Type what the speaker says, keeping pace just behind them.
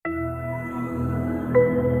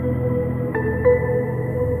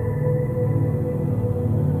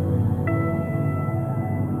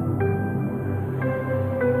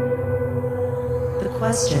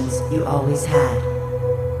questions you always had.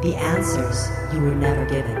 The answers you were never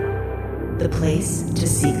given. The place to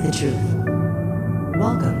seek the truth.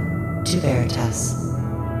 Welcome to Veritas.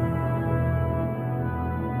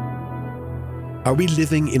 Are we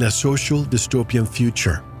living in a social dystopian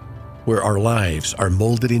future where our lives are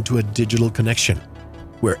molded into a digital connection,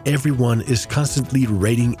 where everyone is constantly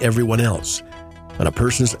rating everyone else, and a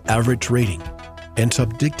person's average rating ends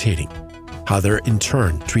up dictating how they're in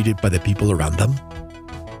turn treated by the people around them?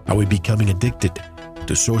 Are we becoming addicted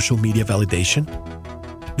to social media validation?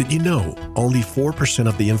 Did you know only 4%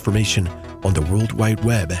 of the information on the World Wide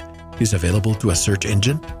Web is available to a search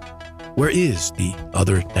engine? Where is the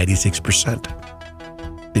other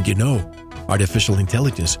 96%? Did you know artificial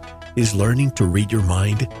intelligence is learning to read your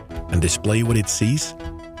mind and display what it sees?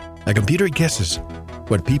 A computer guesses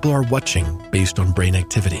what people are watching based on brain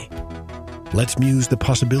activity. Let's muse the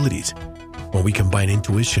possibilities when we combine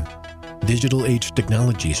intuition, digital age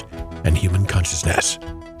technologies, and human consciousness.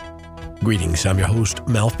 Greetings, I'm your host,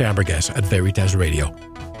 Mel Fabregas at Veritas Radio.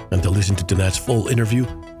 And to listen to tonight's full interview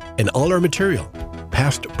and all our material,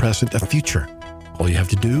 past, present, and future, all you have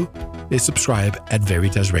to do is subscribe at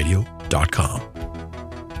veritasradio.com.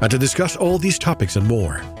 And to discuss all these topics and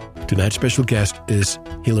more, tonight's special guest is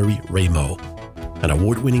Hillary Raimo, an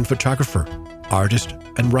award-winning photographer, artist,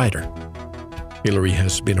 and writer. Hillary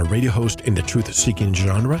has been a radio host in the truth-seeking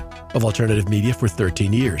genre of alternative media for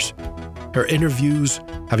 13 years. Her interviews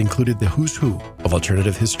have included the who's who of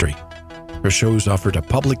alternative history. Her shows offered a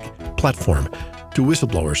public platform to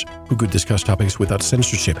whistleblowers who could discuss topics without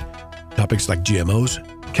censorship. Topics like GMOs,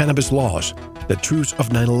 cannabis laws, the truths of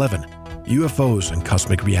 9/11, UFOs, and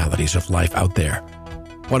cosmic realities of life out there.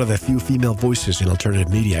 One of the few female voices in alternative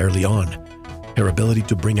media early on, her ability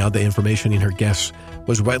to bring out the information in her guests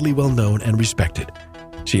was widely well known and respected.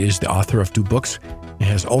 She is the author of 2 books and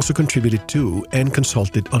has also contributed to and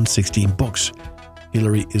consulted on 16 books.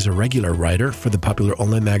 Hillary is a regular writer for the popular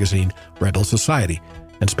online magazine Rebel Society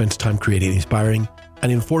and spends time creating inspiring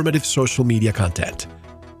and informative social media content.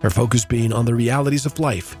 Her focus being on the realities of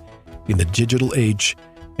life in the digital age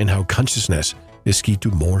and how consciousness is key to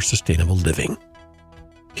more sustainable living.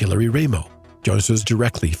 Hillary Raimo joins us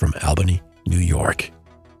directly from Albany, New York.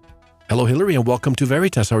 Hello, Hillary, and welcome to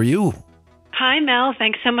Veritas. How are you? Hi, Mel.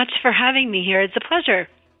 Thanks so much for having me here. It's a pleasure.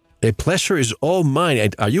 A pleasure is all mine.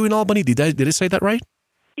 Are you in Albany? Did I say that right?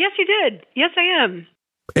 Yes, you did. Yes, I am.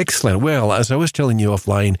 Excellent. Well, as I was telling you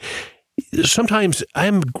offline, sometimes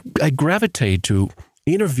I gravitate to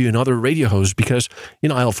interviewing other radio hosts because, I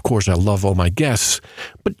love all my guests,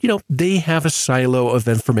 but, they have a silo of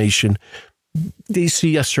information. They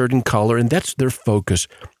see a certain color, and that's their focus.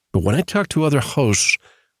 But when I talk to other hosts,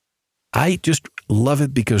 I just love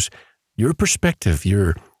it because your perspective,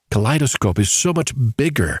 your kaleidoscope is so much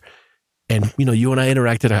bigger. And, you and I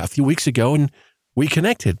interacted a few weeks ago and we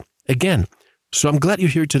connected again. So I'm glad you're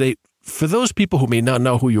here today. For those people who may not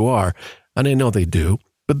know who you are, and I know they do,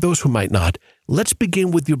 but those who might not, let's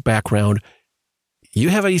begin with your background. You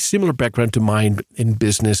have a similar background to mine in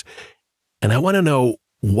business. And I want to know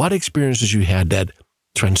what experiences you had that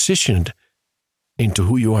transitioned into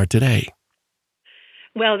who you are today.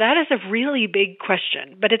 Well, that is a really big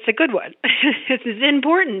question, but it's a good one. It's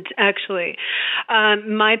important, actually.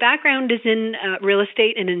 My background is in real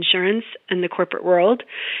estate and insurance in the corporate world,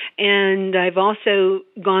 and I've also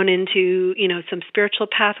gone into some spiritual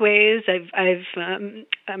pathways.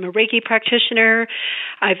 I'm a Reiki practitioner.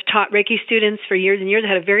 I've taught Reiki students for years and years. I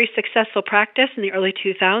had a very successful practice in the early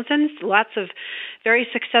 2000s. Lots of very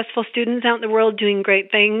successful students out in the world doing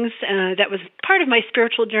great things. That was part of my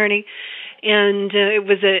spiritual journey. And it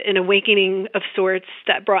was an awakening of sorts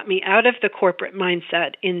that brought me out of the corporate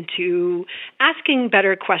mindset into asking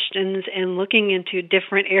better questions and looking into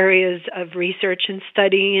different areas of research and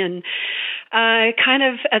study. And kind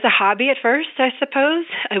of as a hobby at first, I suppose,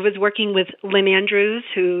 I was working with Lynn Andrews,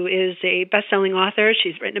 who is a best-selling author.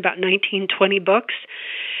 She's written about 19-20 books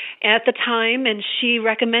at the time, and she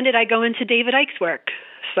recommended I go into David Icke's work.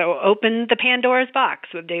 So opened the Pandora's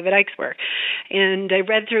box with David Icke's work. And I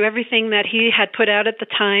read through everything that he had put out at the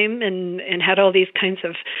time and had all these kinds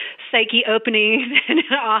of psyche openings and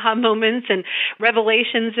aha moments and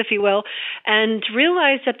revelations, if you will, and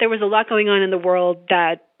realized that there was a lot going on in the world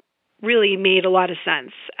that really made a lot of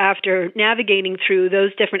sense after navigating through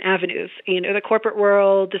those different avenues, the corporate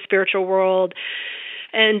world, the spiritual world.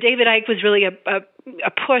 And David Icke was really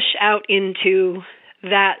a push out into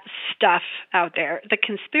that stuff out there. The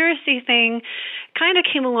conspiracy thing kind of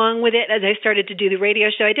came along with it as I started to do the radio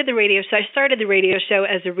show. I started the radio show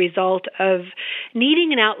as a result of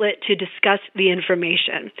needing an outlet to discuss the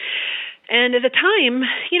information. And at the time,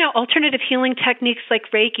 alternative healing techniques like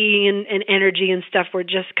Reiki and energy and stuff were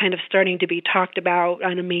just kind of starting to be talked about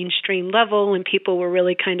on a mainstream level, and people were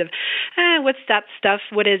really kind of, what's that stuff?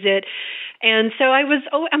 What is it? And so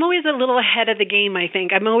I'm always a little ahead of the game, I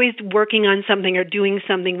think. I'm always working on something or doing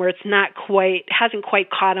something where it's hasn't quite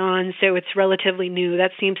caught on, so it's relatively new.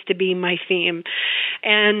 That seems to be my theme.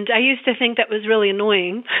 And I used to think that was really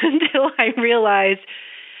annoying until I realized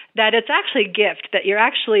that it's actually a gift, that you're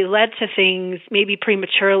actually led to things maybe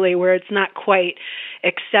prematurely where it's not quite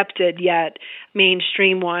accepted yet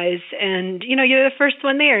mainstream-wise. And, you're the first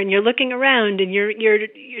one there, and you're looking around, and you're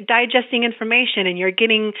digesting information, and you're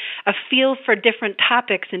getting a feel for different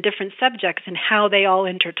topics and different subjects and how they all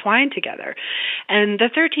intertwine together. And the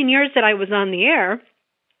 13 years that I was on the air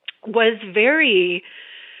was very...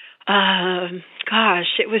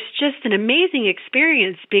 it was just an amazing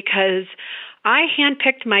experience because I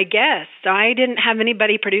handpicked my guests. I didn't have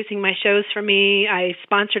anybody producing my shows for me. I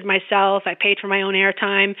sponsored myself. I paid for my own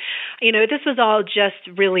airtime. This was all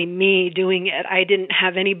just really me doing it. I didn't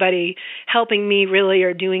have anybody helping me really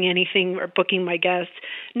or doing anything or booking my guests.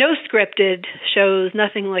 No scripted shows,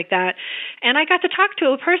 nothing like that. And I got to talk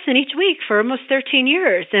to a person each week for almost 13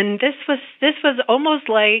 years. And this was almost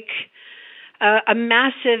like a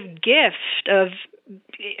massive gift of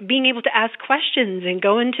being able to ask questions and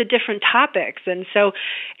go into different topics. And so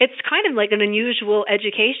it's kind of like an unusual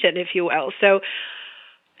education, if you will. So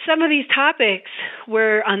some of these topics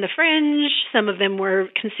were on the fringe. Some of them were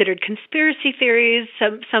considered conspiracy theories.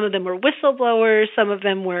 Some of them were whistleblowers. Some of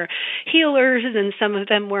them were healers. And some of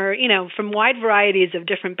them were, from wide varieties of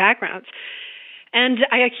different backgrounds. And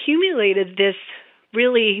I accumulated this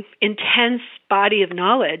really intense body of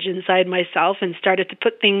knowledge inside myself and started to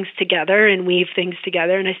put things together and weave things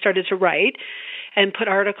together. And I started to write and put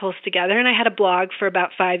articles together. And I had a blog for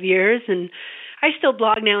about 5 years. And I still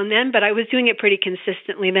blog now and then, but I was doing it pretty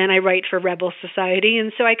consistently then. I write for Rebel Society.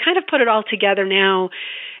 And so I kind of put it all together now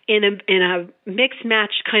in a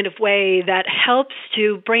mix-match kind of way that helps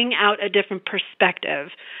to bring out a different perspective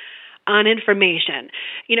on information.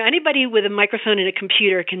 Anybody with a microphone and a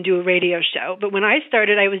computer can do a radio show. But when I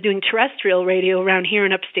started, I was doing terrestrial radio around here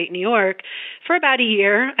in upstate New York for about a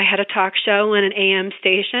year. I had a talk show on an AM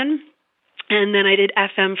station, and then I did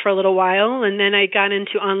FM for a little while, and then I got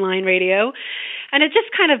into online radio. And it just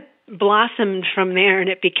kind of blossomed from there, and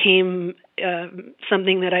it became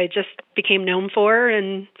something that I just became known for.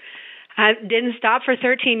 And I didn't stop for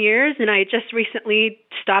 13 years, and I just recently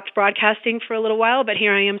stopped broadcasting for a little while, but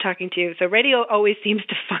here I am talking to you. So radio always seems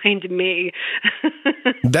to find me.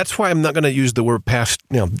 That's why I'm not going to use the word past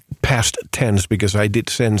tense, because I did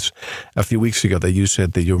sense a few weeks ago that you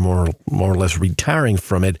said that you're more or less retiring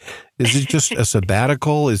from it. Is it just a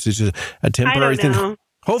sabbatical? Is it just a temporary thing?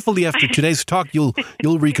 Hopefully after today's talk, you'll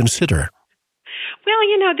reconsider. Well,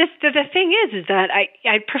 the thing is that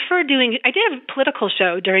I prefer doing. I did a political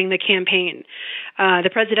show during the campaign, the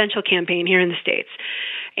presidential campaign here in the States,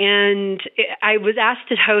 and I was asked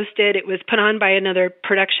to host it. It was put on by another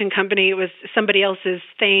production company. It was somebody else's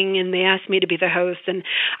thing, and they asked me to be the host, and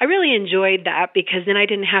I really enjoyed that because then I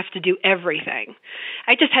didn't have to do everything.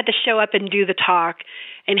 I just had to show up and do the talk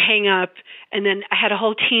and hang up. And then I had a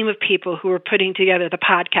whole team of people who were putting together the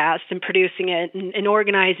podcast and producing it and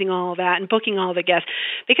organizing all of that and booking all the guests.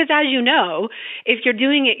 Because as you know, if you're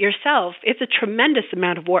doing it yourself, it's a tremendous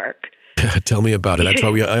amount of work. Tell me about it. That's why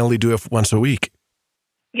I only do it once a week.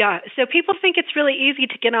 Yeah, so people think it's really easy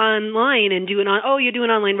to get online and you do an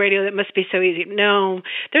online radio, that must be so easy. No,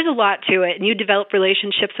 there's a lot to it, and you develop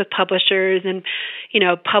relationships with publishers and,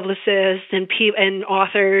 publicists and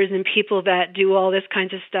authors and people that do all this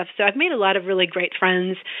kinds of stuff. So I've made a lot of really great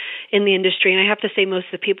friends in the industry, and I have to say most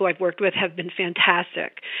of the people I've worked with have been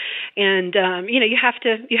fantastic. And you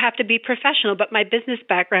have to be professional, but my business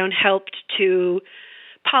background helped to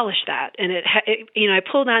polish that. And I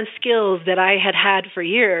pulled on skills that I had for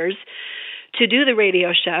years to do the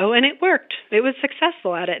radio show, and it worked. It was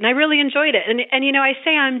successful at it, and I really enjoyed it. And I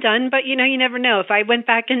say I'm done, but you never know. If I went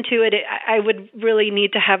back into it, I would really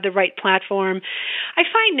need to have the right platform. I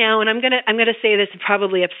find now, and I'm gonna say this and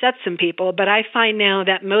probably upset some people, but I find now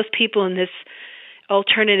that most people in this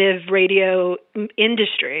alternative radio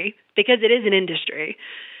industry, because it is an industry,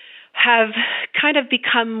 have kind of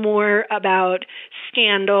become more about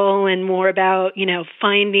scandal and more about,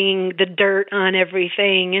 finding the dirt on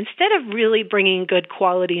everything instead of really bringing good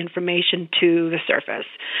quality information to the surface.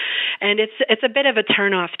 And it's a bit of a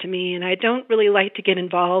turnoff to me, and I don't really like to get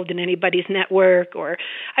involved in anybody's network. Or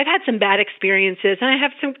I've had some bad experiences, and I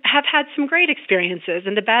have had some great experiences,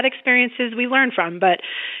 and the bad experiences we learn from. But,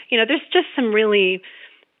 there's just some really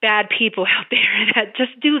bad people out there that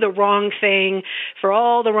just do the wrong thing for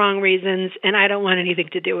all the wrong reasons, and I don't want anything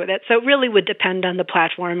to do with it. So it really would depend on the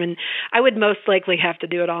platform, and I would most likely have to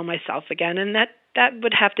do it all myself again, and that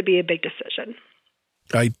would have to be a big decision.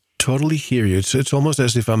 I totally hear you. It's almost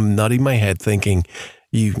as if I'm nodding my head thinking,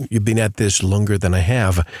 you've been at this longer than I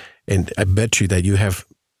have, and I bet you that you have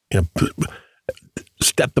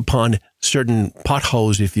stepped upon certain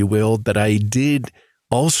potholes, if you will, that I did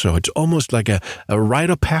also. It's almost like a rite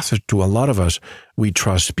of passage to a lot of us. We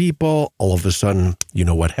trust people. All of a sudden, you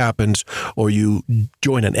know what happens. Or you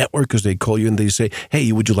join a network because they call you and they say,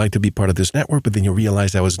 hey, would you like to be part of this network? But then you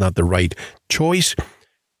realize that was not the right choice.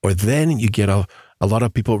 Or then you get a lot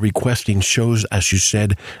of people requesting shows, as you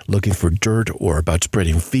said, looking for dirt or about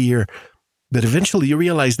spreading fear. But eventually you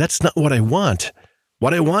realize that's not what I want.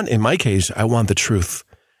 What I want, in my case, I want the truth.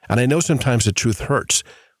 And I know sometimes the truth hurts,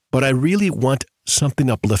 but I really want something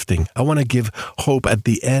uplifting. I want to give hope at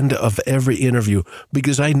the end of every interview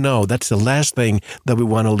because I know that's the last thing that we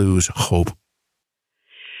want to lose, hope.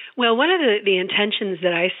 Well, one of the intentions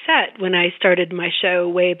that I set when I started my show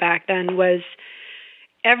way back then was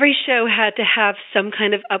every show had to have some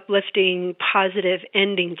kind of uplifting, positive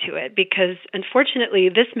ending to it because, unfortunately,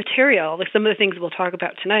 this material, like some of the things we'll talk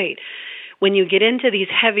about tonight, when you get into these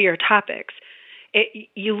heavier topics,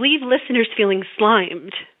 you leave listeners feeling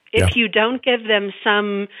slimed. If you don't give them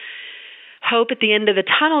some hope at the end of the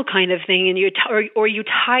tunnel kind of thing, and or you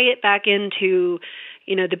tie it back into,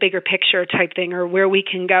 the bigger picture type thing or where we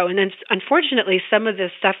can go. And then unfortunately, some of the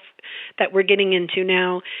stuff that we're getting into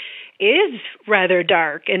now is rather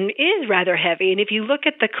dark and is rather heavy. And if you look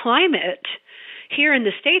at the climate here in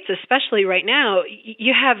the States, especially right now,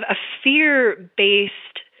 you have a fear-based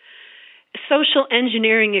social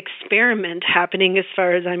engineering experiment happening as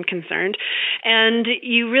far as I'm concerned. And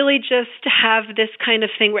you really just have this kind of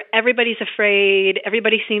thing where everybody's afraid,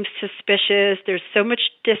 everybody seems suspicious, there's so much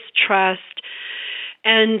distrust,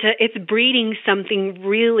 and it's breeding something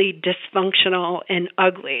really dysfunctional and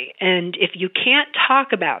ugly. And if you can't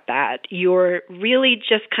talk about that, you're really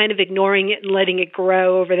just kind of ignoring it and letting it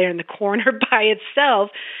grow over there in the corner by itself,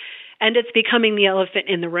 and it's becoming the elephant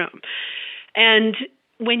in the room. And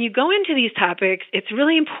when you go into these topics, it's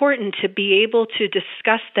really important to be able to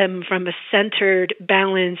discuss them from a centered,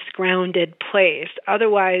 balanced, grounded place.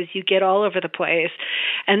 Otherwise, you get all over the place.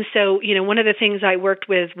 And so, one of the things I worked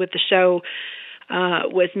with the show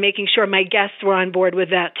was making sure my guests were on board with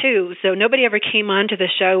that too. So nobody ever came onto the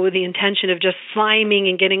show with the intention of just sliming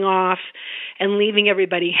and getting off and leaving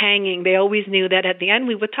everybody hanging. They always knew that at the end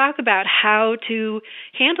we would talk about how to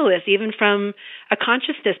handle this, even from a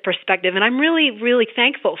consciousness perspective. And I'm really, really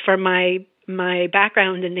thankful for my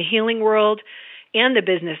background in the healing world and the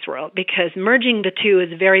business world, because merging the two is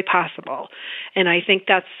very possible. And I think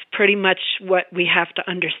that's pretty much what we have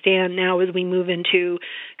to understand now as we move into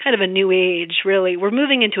kind of a new age, really. We're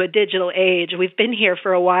moving into a digital age. We've been here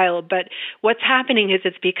for a while, but what's happening is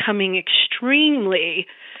it's becoming extremely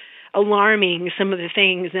alarming, some of the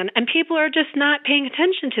things, and people are just not paying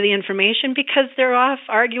attention to the information because they're off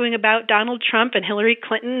arguing about Donald Trump and Hillary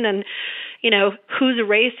Clinton and, who's a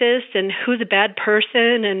racist and who's a bad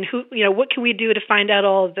person and who, what can we do to find out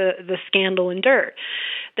all the scandal and dirt.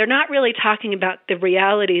 They're not really talking about the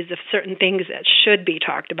realities of certain things that should be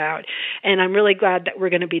talked about, and I'm really glad that we're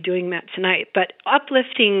going to be doing that tonight. But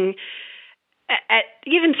uplifting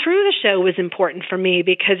even through the show was important for me,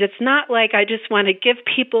 because it's not like I just want to give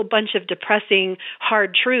people a bunch of depressing,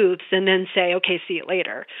 hard truths and then say, okay, see you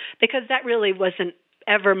later, because that really wasn't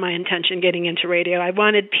ever my intention getting into radio. I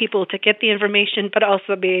wanted people to get the information, but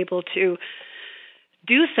also be able to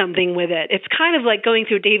do something with it. It's kind of like going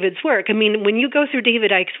through David's work. I mean, when you go through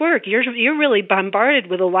David Icke's work, you're really bombarded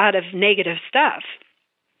with a lot of negative stuff.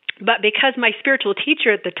 But because my spiritual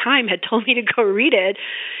teacher at the time had told me to go read it,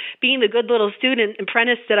 being the good little student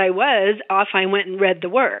apprentice that I was, off I went and read the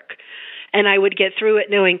work. And I would get through it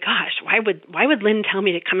knowing, gosh, why would Lynn tell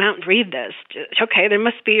me to come out and read this? Okay, there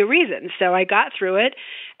must be a reason. So I got through it,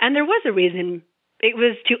 and there was a reason. It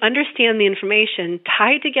was to understand the information,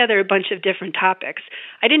 tie together a bunch of different topics.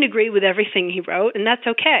 I didn't agree with everything he wrote, and that's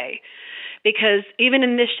okay. Because even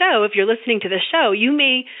in this show, if you're listening to the show, you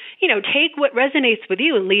may, take what resonates with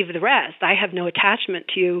you and leave the rest. I have no attachment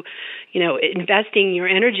to, investing your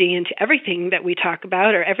energy into everything that we talk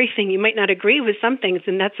about or everything. You might not agree with some things,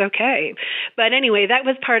 and that's okay. But anyway, that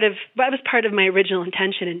was part of my original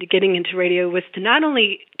intention into getting into radio, was to not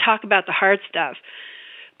only talk about the hard stuff,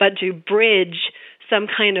 but to bridge some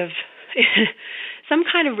kind of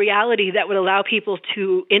reality that would allow people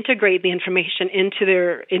to integrate the information into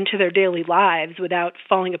their daily lives without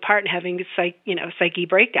falling apart and having psyche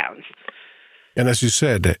breakdowns. And as you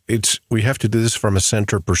said, we have to do this from a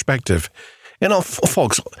center perspective. And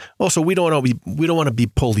folks, also we don't want to be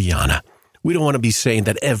Pollyanna. We don't want to be saying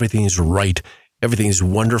that everything is right, everything is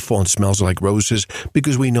wonderful and smells like roses,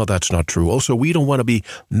 because we know that's not true. Also, we don't want to be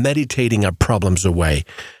meditating our problems away.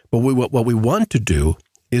 But what we want to do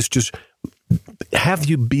is just have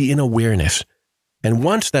you be in awareness. And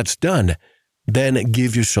once that's done, then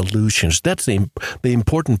give you solutions. That's the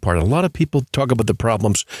important part. A lot of people talk about the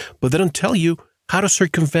problems, but they don't tell you how to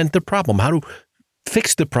circumvent the problem, how to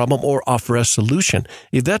fix the problem or offer a solution.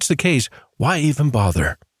 If that's the case, why even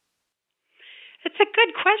bother? It's a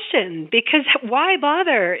good question, because why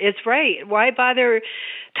bother is right. Why bother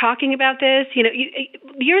talking about this?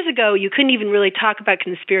 Years ago, you couldn't even really talk about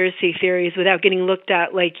conspiracy theories without getting looked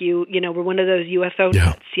at like were one of those UFO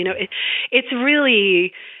nuts. It's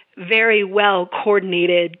really very well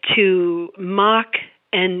coordinated to mock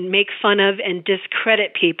and make fun of and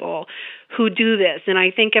discredit people who do this. And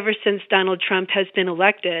I think ever since Donald Trump has been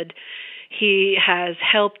elected, he has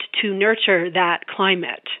helped to nurture that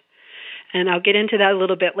climate. And I'll get into that a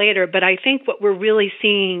little bit later, but I think what we're really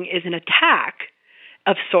seeing is an attack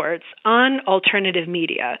of sorts on alternative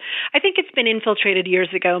media. I think it's been infiltrated years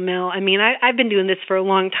ago, Mel. I mean, I've been doing this for a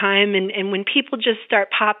long time, and when people just start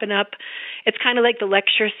popping up, it's kind of like the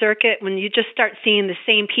lecture circuit. When you just start seeing the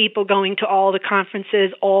same people going to all the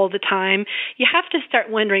conferences all the time, you have to start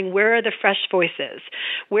wondering, where are the fresh voices?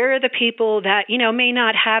 Where are the people that, may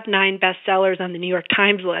not have 9 bestsellers on the New York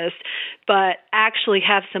Times list, but actually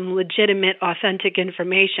have some legitimate, authentic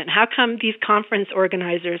information? How come these conference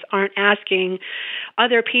organizers aren't asking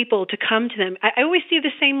other people to come to them? I always see the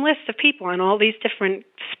same list of people on all these different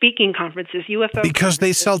speaking conferences, UFO. Because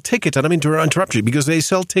they sell tickets. I don't mean to interrupt you. Because they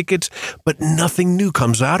sell tickets, but nothing new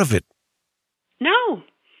comes out of it. No.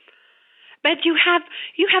 But you have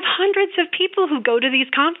hundreds of people who go to these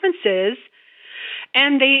conferences,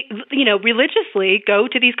 and they, religiously go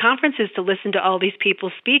to these conferences to listen to all these people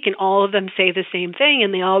speak, and all of them say the same thing,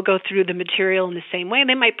 and they all go through the material in the same way.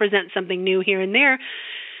 They might present something new here and there,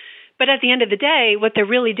 but at the end of the day, what they're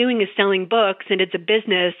really doing is selling books, and it's a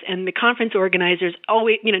business, and the conference organizers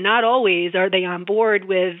always, not always are they on board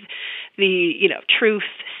with the,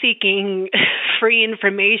 truth-seeking, free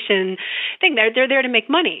information thing. They're there to make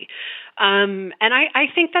money. And I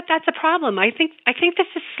think that that's a problem. I think this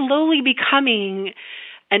is slowly becoming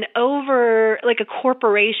like a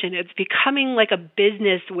corporation. It's becoming like a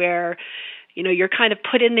business where, you're kind of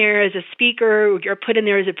put in there as a speaker, or you're put in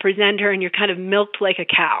there as a presenter, and you're kind of milked like a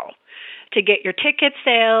cow to get your ticket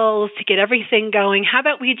sales, to get everything going. How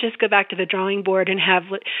about we just go back to the drawing board and have,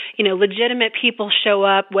 legitimate people show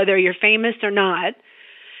up, whether you're famous or not,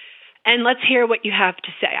 and let's hear what you have to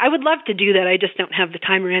say. I would love to do that. I just don't have the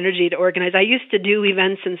time or energy to organize. I used to do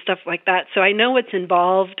events and stuff like that, so I know what's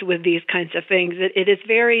involved with these kinds of things. It is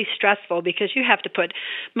very stressful because you have to put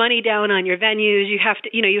money down on your venues. You have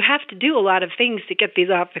to do a lot of things to get these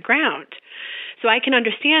off the ground. So I can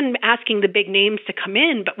understand asking the big names to come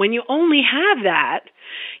in, but when you only have that,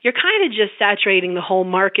 you're kind of just saturating the whole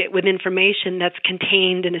market with information that's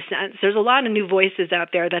contained in a sense. There's a lot of new voices out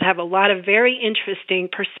there that have a lot of very interesting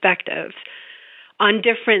perspectives on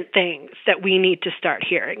different things that we need to start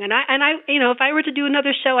hearing. And I, if I were to do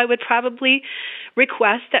another show, I would probably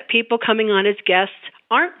request that people coming on as guests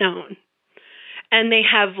aren't known, and they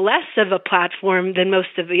have less of a platform than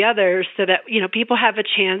most of the others, so that, people have a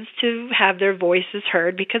chance to have their voices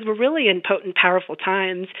heard, because we're really in potent, powerful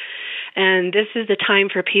times. And this is the time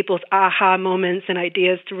for people's aha moments and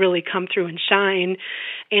ideas to really come through and shine.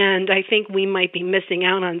 And I think we might be missing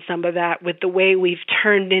out on some of that with the way we've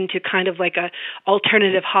turned into kind of like a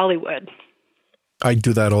alternative Hollywood. I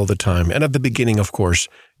do that all the time. And at the beginning, of course,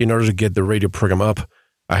 in order to get the radio program up,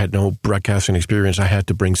 I had no broadcasting experience. I had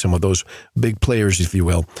to bring some of those big players, if you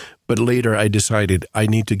will. But later I decided I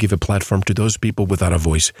need to give a platform to those people without a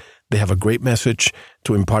voice. They have a great message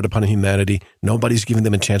to impart upon humanity. Nobody's giving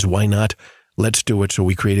them a chance. Why not? Let's do it. So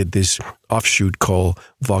we created this offshoot called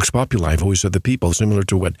Vox Populi, Voice of the People, similar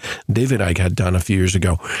to what David Icke had done a few years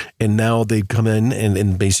ago. And now they come in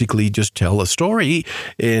and basically just tell a story.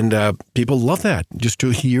 And people love that, just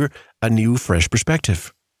to hear a new, fresh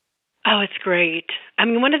perspective. Oh, it's great. I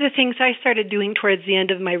mean, one of the things I started doing towards the end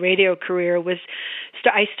of my radio career was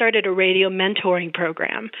I started a radio mentoring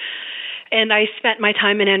program. And I spent my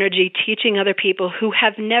time and energy teaching other people who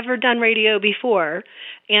have never done radio before,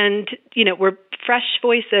 and were fresh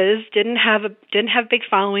voices, didn't have big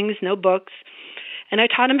followings, no books. And I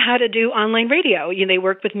taught them how to do online radio. They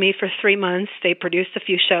worked with me for 3 months. They produced a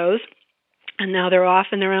few shows. And now they're off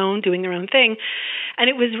on their own, doing their own thing. And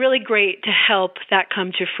it was really great to help that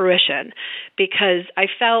come to fruition, because I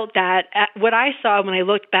felt that what I saw when I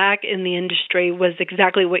looked back in the industry was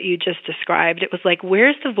exactly what you just described. It was like,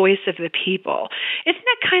 where's the voice of the people? Isn't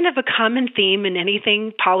that kind of a common theme in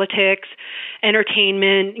anything, politics,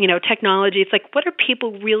 entertainment, technology? It's like, what are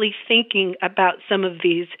people really thinking about some of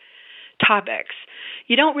these topics?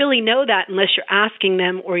 You don't really know that unless you're asking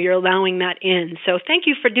them or you're allowing that in. So thank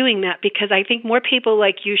you for doing that, because I think more people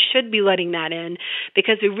like you should be letting that in,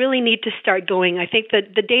 because we really need to start going. I think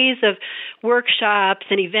that the days of workshops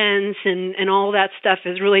and events and all that stuff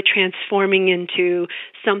is really transforming into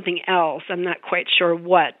something else. I'm not quite sure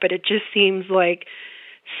what, but it just seems like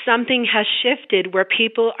something has shifted where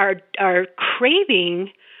people are craving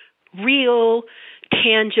real,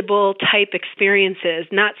 tangible type experiences,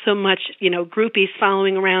 not so much, groupies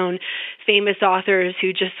following around famous authors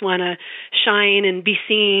who just want to shine and be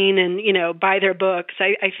seen and, buy their books.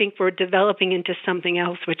 I think we're developing into something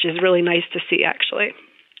else, which is really nice to see, actually.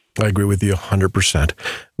 I agree with you 100%.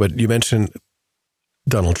 But you mentioned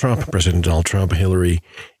Donald Trump, President Donald Trump, Hillary.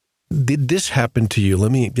 Did this happen to you?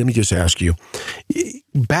 Let me just ask you.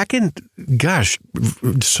 Back in,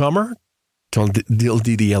 summer till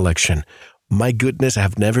the election, my goodness,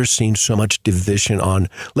 I've never seen so much division on,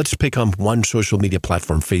 let's pick on one social media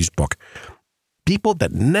platform, Facebook. People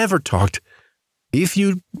that never talked, if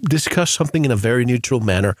you discuss something in a very neutral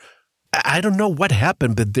manner, I don't know what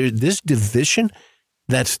happened, but this division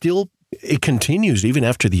that still, it continues even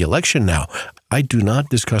after the election now. I do not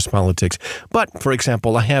discuss politics. But, for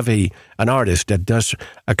example, I have an artist that does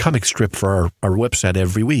a comic strip for our website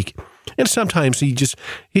every week. And sometimes he just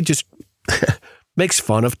makes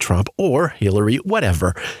fun of Trump or Hillary,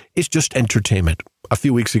 whatever. It's just entertainment. A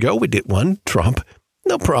few weeks ago, we did one, Trump,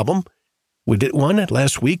 no problem. We did one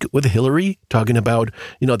last week with Hillary talking about,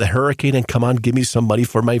 the hurricane and come on, give me some money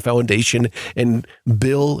for my foundation. And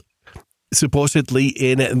Bill supposedly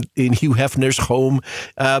in Hugh Hefner's home,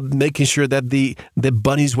 making sure that the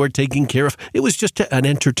bunnies were taken care of. It was just an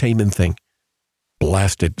entertainment thing.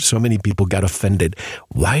 Blasted. So many people got offended.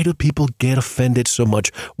 Why do people get offended so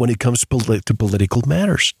much when it comes to political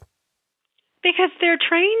matters? Because they're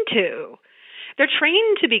trained to. They're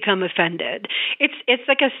trained to become offended. It's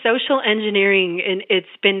like a social engineering, and it's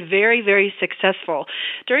been very, very successful.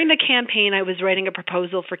 During the campaign, I was writing a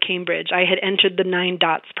proposal for Cambridge. I had entered the 9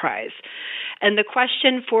 Dots Prize. And the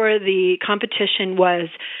question for the competition was,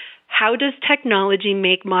 how does technology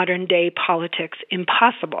make modern-day politics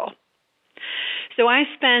impossible? So I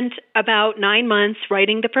spent about 9 months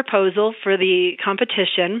writing the proposal for the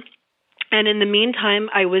competition. And in the meantime,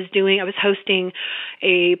 I was hosting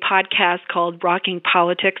a podcast called Rocking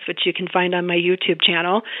Politics, which you can find on my YouTube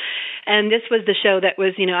channel. And this was the show that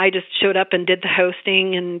was, I just showed up and did the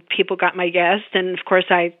hosting, and people got my guest. And of course,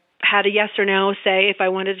 I had a yes or no say if I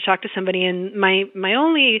wanted to talk to somebody. And my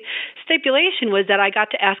only stipulation was that I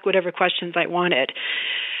got to ask whatever questions I wanted.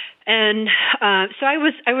 And so I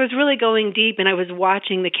was really going deep, and I was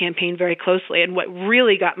watching the campaign very closely. And what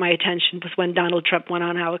really got my attention was when Donald Trump went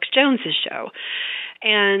on Alex Jones's show.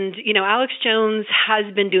 And, Alex Jones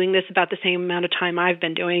has been doing this about the same amount of time I've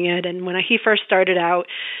been doing it. And when he first started out,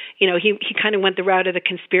 he kind of went the route of the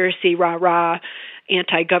conspiracy, rah-rah,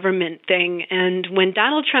 anti-government thing. And when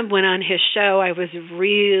Donald Trump went on his show, I was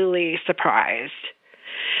really surprised.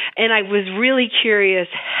 And I was really curious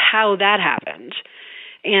how that happened.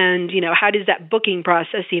 And, how does that booking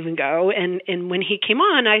process even go? And when he came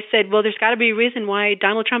on, I said, well, there's got to be a reason why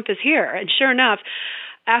Donald Trump is here. And sure enough,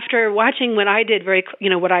 after watching what I did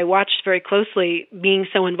what I watched very closely, being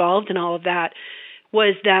so involved in all of that,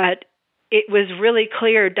 was that it was really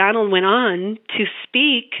clear Donald went on to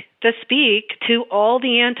speak to all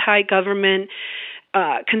the anti-government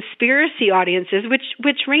conspiracy audiences,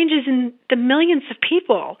 which ranges in the millions of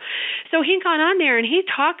people. So he got on there and he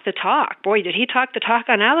talked the talk. Boy, did he talk the talk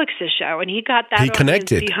on Alex's show, and he got that. He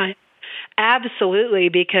connected. Behind. Absolutely,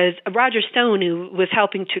 because Roger Stone, who was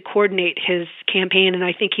helping to coordinate his campaign, and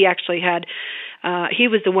I think he actually had, he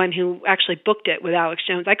was the one who actually booked it with Alex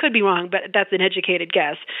Jones. I could be wrong, but that's an educated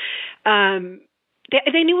guess.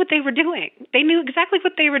 They knew what they were doing. They knew exactly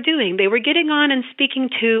what they were doing. They were getting on and speaking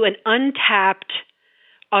to an untapped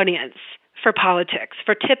audience for politics,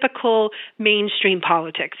 for typical mainstream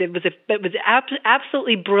politics. It was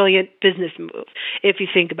absolutely brilliant business move, if you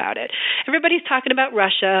think about it. Everybody's talking about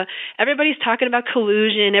Russia. Everybody's talking about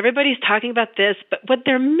collusion. Everybody's talking about this. But what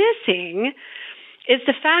they're missing is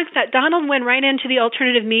the fact that Donald went right into the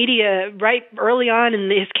alternative media right early on in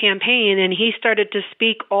his campaign, and he started to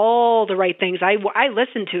speak all the right things. I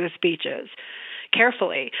listened to his speeches.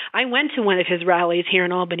 carefully. I went to one of his rallies here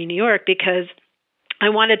in Albany, New York, because I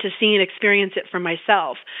wanted to see and experience it for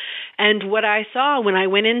myself. And what I saw when I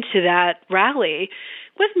went into that rally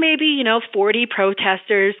was maybe, 40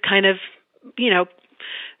 protesters kind of,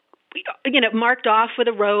 marked off with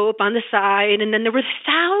a rope on the side, and then there were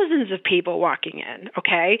thousands of people walking in,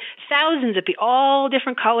 okay? Thousands of people, all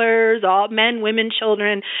different colors, all men, women,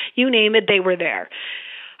 children, you name it, they were there.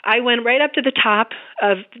 I went right up to the top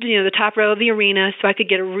of, the top row of the arena so I could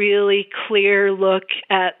get a really clear look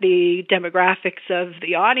at the demographics of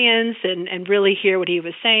the audience and really hear what he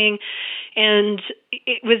was saying. And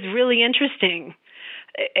it was really interesting.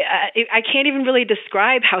 I can't even really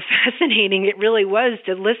describe how fascinating it really was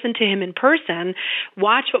to listen to him in person,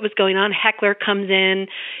 watch what was going on. Heckler comes in,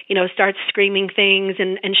 starts screaming things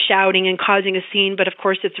and shouting and causing a scene. But of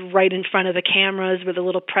course, it's right in front of the cameras where the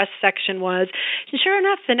little press section was. And sure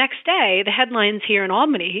enough, the next day, the headlines here in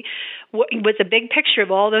Albany was a big picture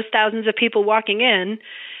of all those thousands of people walking in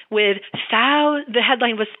with the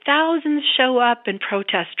headline was "Thousands Show Up and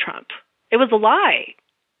Protest Trump." It was a lie.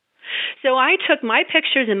 So I took my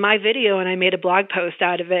pictures and my video and I made a blog post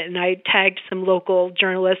out of it, and I tagged some local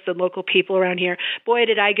journalists and local people around here. Boy,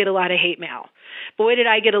 did I get a lot of hate mail. Boy, did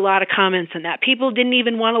I get a lot of comments on that. People didn't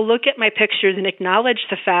even want to look at my pictures and acknowledge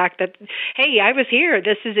the fact that, hey, I was here.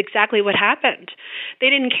 This is exactly what happened. They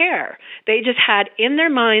didn't care. They just had in their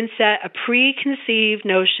mindset a preconceived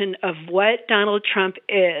notion of what Donald Trump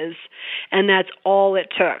is, and that's all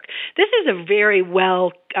it took. This is a very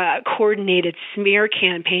well coordinated smear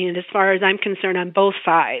campaign as far as I'm concerned on both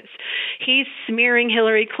sides. He's smearing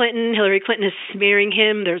Hillary Clinton. Hillary Clinton is smearing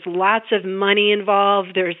him. There's lots of money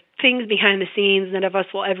involved. There's things behind the scenes none of us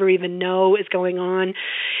will ever even know is going on.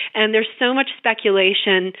 And there's so much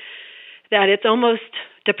speculation that it's almost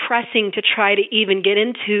depressing to try to even get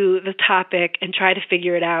into the topic and try to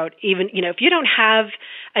figure it out. Even, if you don't have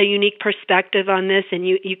a unique perspective on this and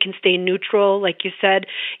you can stay neutral, like you said,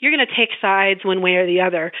 you're going to take sides one way or the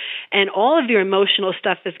other. And all of your emotional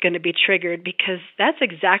stuff is going to be triggered because that's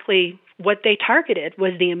exactly what they targeted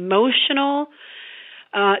was the emotions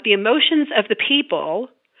of the people,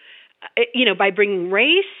 by bringing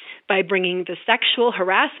race, by bringing the sexual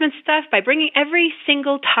harassment stuff, by bringing every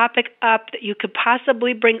single topic up that you could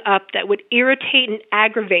possibly bring up that would irritate and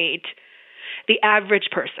aggravate the average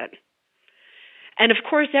person. And of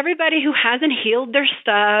course, everybody who hasn't healed their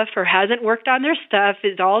stuff or hasn't worked on their stuff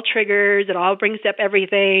is all triggers. It all brings up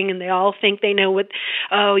everything, and they all think they know what,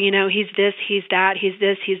 he's this, he's that, he's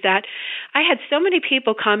this, he's that. I had so many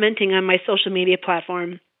people commenting on my social media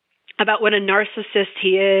platform about what a narcissist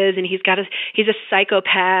he is, and he's a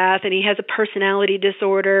psychopath, and he has a personality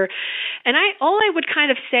disorder. And all I would kind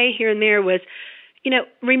of say here and there was,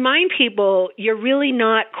 remind people you're really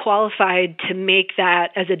not qualified to make that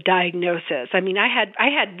as a diagnosis. I mean, I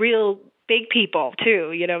had real big people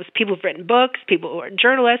too, people who've written books, people who are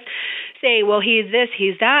journalists, say, well, he's this,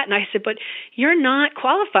 he's that. And I said, but you're not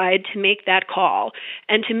qualified to make that call.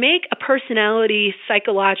 And to make a personality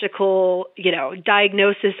psychological,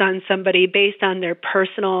 diagnosis on somebody based on their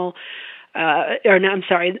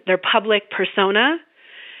their public persona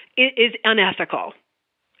is unethical.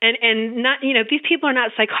 And not, these people are not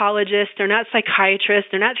psychologists, they're not psychiatrists,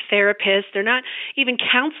 they're not therapists, they're not even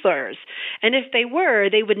counselors. And if they were,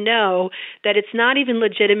 they would know that it's not even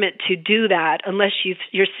legitimate to do that unless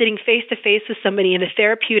you're sitting face to face with somebody in a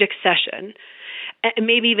therapeutic session, and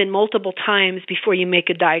maybe even multiple times before you make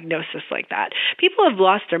a diagnosis like that. People have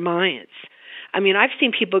lost their minds. I mean, I've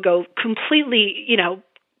seen people go completely,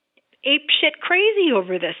 ape shit crazy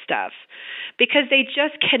over this stuff because they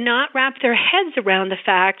just cannot wrap their heads around the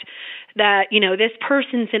fact that, this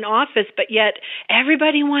person's in office, but yet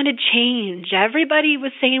everybody wanted change. Everybody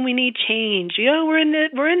was saying we need change. We're in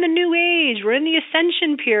the new age. We're in the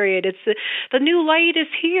ascension period. It's the new light is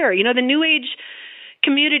here. The new age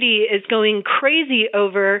community is going crazy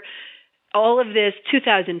over all of this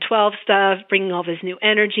 2012 stuff, bringing all this new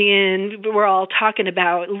energy in. We're all talking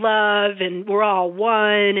about love and we're all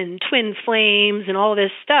one and twin flames and all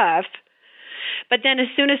this stuff. But then as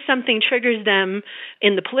soon as something triggers them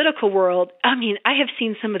in the political world, I have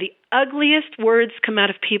seen some of the ugliest words come out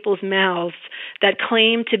of people's mouths that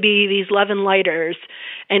claim to be these love and lighters,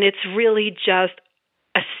 and it's really just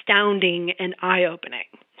astounding and eye-opening.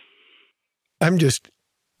 I'm just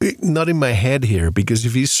nodding my head here because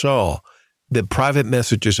if you saw the private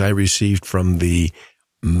messages I received from the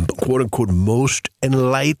quote-unquote most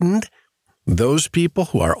enlightened, those people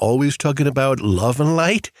who are always talking about love and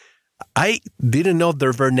light, I didn't know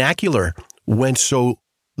their vernacular went so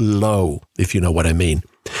low, if you know what I mean.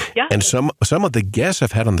 Yeah. And some of the guests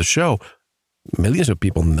I've had on the show, millions of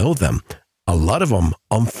people know them. a lot of them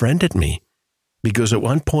unfriended me because at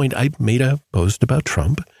one point I made a post about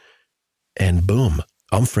Trump and boom,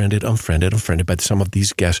 unfriended by some of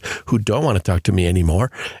these guests who don't want to talk to me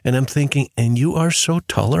anymore. And I'm thinking, and you are so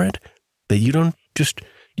tolerant that you don't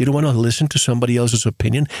want to listen to somebody else's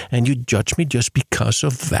opinion and you judge me just because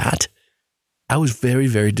of that? I was very,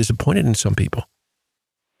 very disappointed in some people.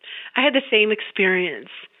 I had the same experience.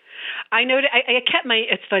 I know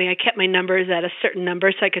it's funny, I kept my numbers at a certain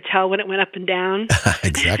number so I could tell when it went up and down.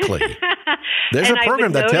 Exactly. There's a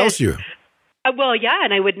program that tells you. Well, yeah,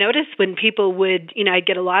 and I would notice when people would, I'd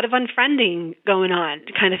get a lot of unfriending going on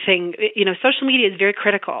kind of thing. Social media is very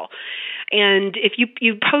critical. And if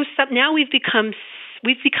you post something, now we've become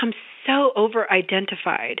so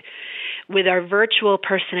over-identified with our virtual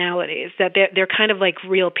personalities that they're kind of like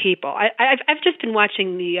real people. I've just been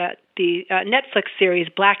watching the Netflix series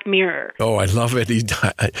Black Mirror. Oh, I love it. Did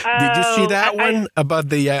you see that one about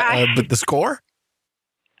the score?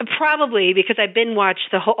 Probably, because I binge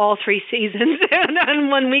watched all 3 seasons on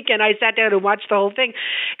one weekend. I sat down and watched the whole thing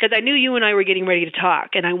because I knew you and I were getting ready to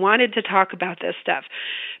talk, and I wanted to talk about this stuff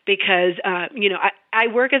because I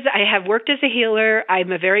have worked as a healer.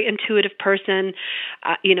 I'm a very intuitive person.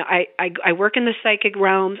 I work in the psychic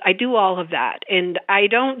realms. I do all of that, and I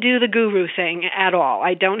don't do the guru thing at all.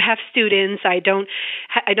 I don't have students.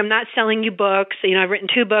 I'm not selling you books. I've written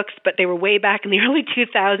 2 books, but they were way back in the early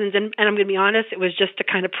 2000s, and I'm going to be honest, it was just to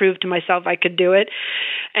kind of prove to myself I could do it.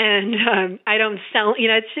 And I don't sell.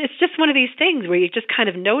 It's just one of these things where you just kind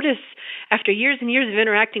of notice after years and years of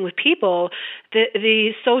interacting with people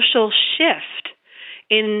the social shift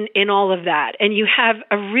in all of that. And you have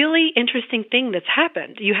a really interesting thing that's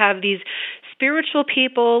happened. You have these spiritual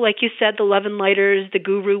people, like you said, the love and lighters, the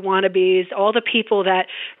guru wannabes, all the people that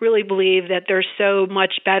really believe that they're so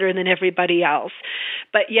much better than everybody else.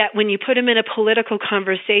 But yet when you put them in a political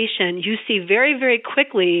conversation, you see very, very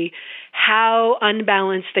quickly how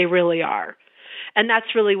unbalanced they really are. And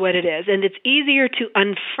that's really what it is. And it's easier to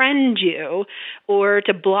unfriend you or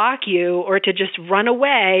to block you or to just run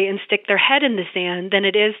away and stick their head in the sand than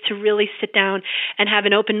it is to really sit down and have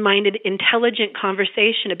an open-minded, intelligent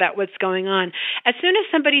conversation about what's going on. As soon as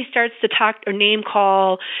somebody starts to talk or name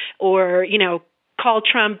call or, call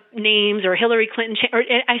Trump names or Hillary Clinton,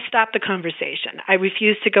 I stop the conversation. I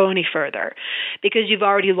refuse to go any further because you've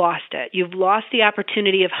already lost it. You've lost the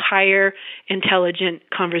opportunity of higher, intelligent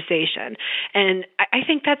conversation. And I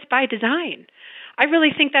think that's by design. I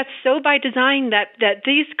really think that's so by design that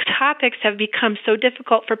these topics have become so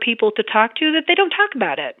difficult for people to talk to that they don't talk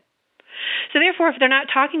about it. So therefore, if they're not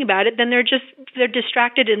talking about it, then they're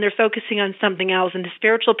distracted and they're focusing on something else. And the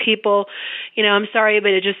spiritual people, I'm sorry,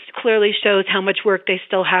 but it just clearly shows how much work they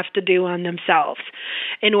still have to do on themselves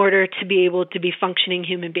in order to be able to be functioning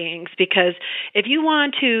human beings. Because if you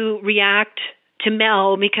want to react to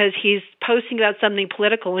Mel because he's posting about something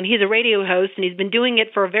political and he's a radio host and he's been doing it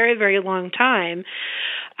for a very, very long time,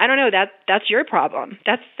 I don't know, that's your problem.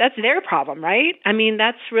 That's their problem, right? I mean,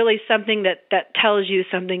 that's really something that tells you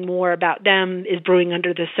something more about them is brewing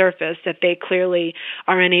under the surface, that they clearly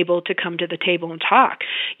are unable to come to the table and talk.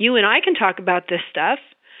 You and I can talk about this stuff,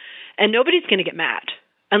 and nobody's going to get mad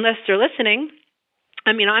unless they're listening.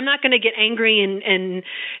 I mean, I'm not going to get angry and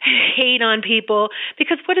hate on people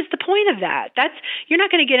because what is the point of that? You're not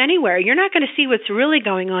going to get anywhere. You're not going to see what's really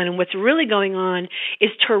going on, and what's really going on is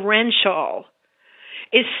torrential.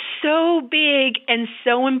 Is so big and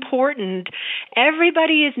so important.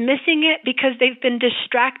 Everybody is missing it because they've been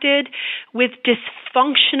distracted with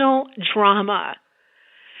dysfunctional drama.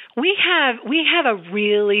 We have a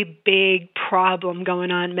really big problem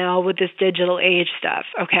going on, Mel, with this digital age stuff.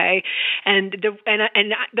 Okay, and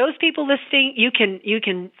those people listening, you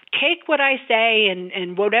can take what I say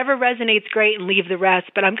and whatever resonates great and leave the rest.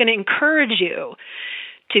 But I'm going to encourage you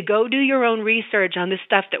to go do your own research on the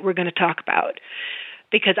stuff that we're going to talk about.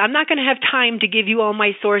 Because I'm not going to have time to give you all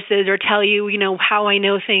my sources or tell you, how I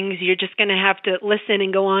know things. You're just going to have to listen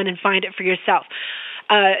and go on and find it for yourself.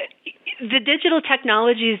 The digital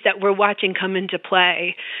technologies that we're watching come into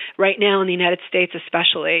play right now in the United States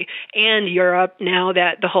especially, and Europe, now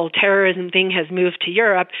that the whole terrorism thing has moved to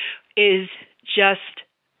Europe, is just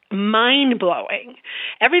mind-blowing.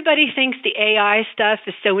 Everybody thinks the AI stuff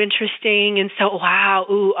is so interesting and so, wow,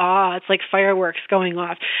 ooh, ah, it's like fireworks going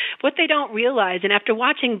off. What they don't realize, and after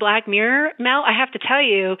watching Black Mirror, Mel, I have to tell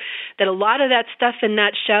you that a lot of that stuff in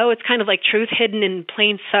that show, it's kind of like truth hidden in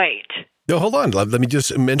plain sight. No, hold on. Let me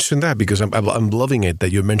just mention that because I'm loving it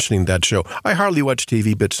that you're mentioning that show. I hardly watch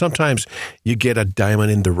TV, but sometimes you get a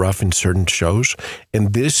diamond in the rough in certain shows.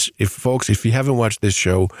 And this, if you haven't watched this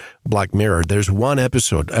show, Black Mirror, there's one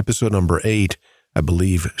episode number 8, I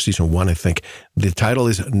believe, season 1, I think. The title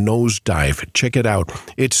is Nosedive. Check it out.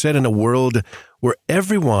 It's set in a world where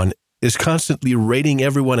everyone is constantly rating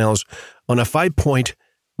everyone else on a 5-point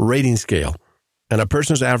rating scale. And a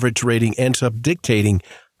person's average rating ends up dictating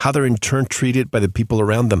how they're in turn treated by the people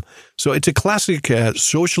around them. So it's a classic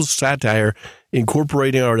social satire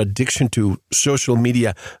incorporating our addiction to social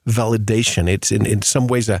media validation. It's in some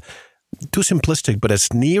ways too simplistic, but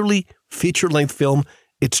as nearly feature-length film,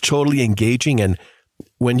 it's totally engaging. And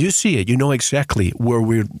when you see it, you know exactly where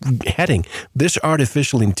we're heading. This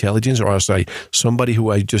artificial intelligence, or as somebody who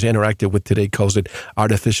I just interacted with today calls it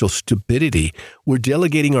artificial stupidity, we're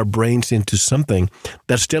delegating our brains into something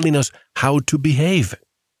that's telling us how to behave.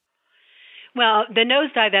 Well, the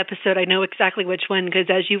nosedive episode, I know exactly which one, because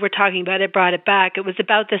as you were talking about it, brought it back. It was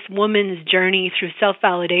about this woman's journey through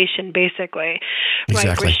self-validation, basically. Exactly.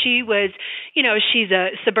 Right, where she was, she's a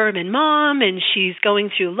suburban mom, and she's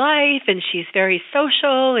going through life, and she's very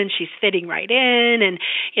social, and she's fitting right in, and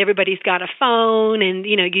everybody's got a phone, and,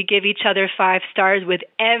 you give each other 5 stars with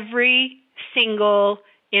every single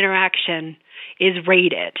interaction is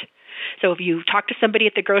rated. So if you talk to somebody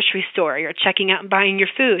at the grocery store, you're checking out and buying your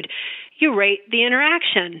food, you rate the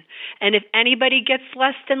interaction. And if anybody gets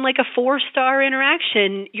less than like a 4-star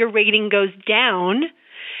interaction, your rating goes down.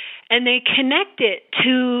 And they connect it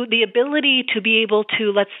to the ability to be able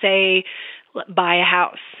to, let's say, buy a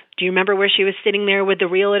house. Do you remember where she was sitting there with the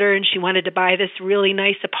realtor and she wanted to buy this really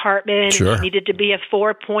nice apartment? Sure. And she needed to be a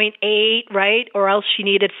 4.8, right? Or else she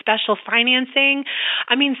needed special financing.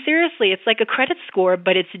 I mean, seriously, it's like a credit score,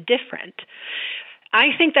 but it's different.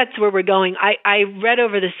 I think that's where we're going. I read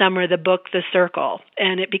over the summer the book The Circle,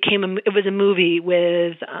 and it was a movie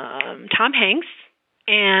with Tom Hanks.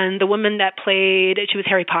 And the woman that played, she was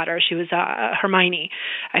Harry Potter. She was Hermione.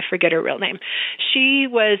 I forget her real name. She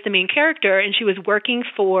was the main character, and she was working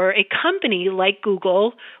for a company like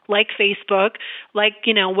Google, like Facebook, like,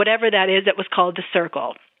 whatever that is that was called The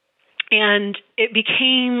Circle. And it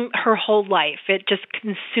became her whole life. It just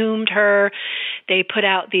consumed her. They put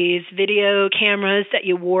out these video cameras that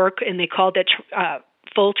you wore, and they called it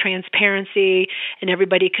full transparency, and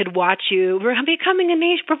everybody could watch you. We're becoming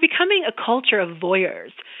a culture of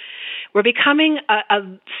voyeurs. We're becoming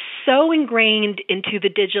so ingrained into the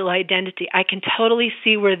digital identity. I can totally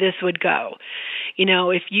see where this would go.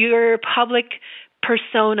 If your public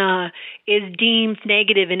persona is deemed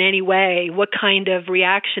negative in any way, what kind of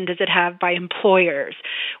reaction does it have by employers?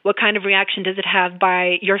 What kind of reaction does it have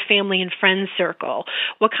by your family and friends circle?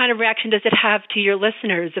 What kind of reaction does it have to your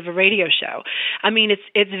listeners of a radio show? I mean,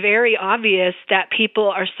 it's very obvious that people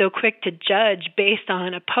are so quick to judge based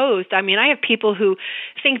on a post. I mean, I have people who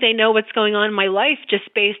think they know what's going on in my life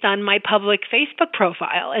just based on my public Facebook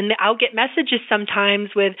profile. And I'll get messages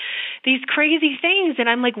sometimes with these crazy things. And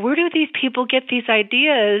I'm like, where do these people get these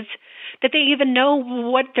ideas that they even know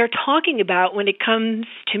what they're talking about when it comes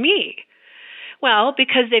to me? Well,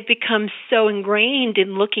 because they've become so ingrained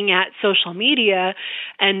in looking at social media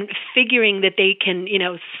and figuring that they can,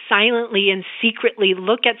 silently and secretly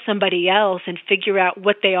look at somebody else and figure out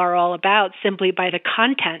what they are all about simply by the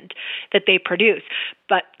content that they produce.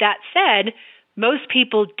 But that said, most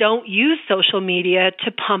people don't use social media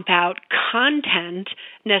to pump out content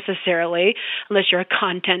necessarily, unless you're a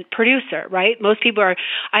content producer, right? Most people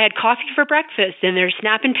I had coffee for breakfast, and they're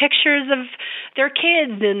snapping pictures of their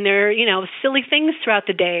kids and their, silly things throughout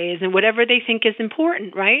the days and whatever they think is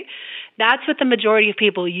important, right? That's what the majority of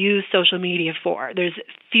people use social media for. There's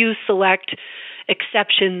few select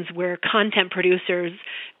exceptions where content producers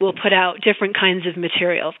will put out different kinds of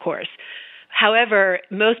material, of course. However,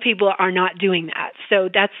 most people are not doing that. So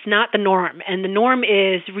that's not the norm. And the norm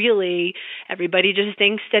is really everybody just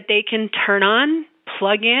thinks that they can turn on,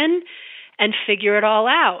 plug in, and figure it all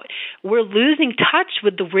out. We're losing touch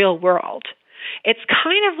with the real world. It's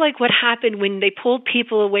kind of like what happened when they pulled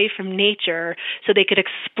people away from nature so they could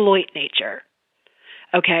exploit nature.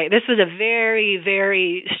 Okay, this was a very,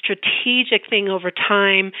 very strategic thing over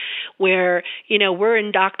time where, we're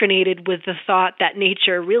indoctrinated with the thought that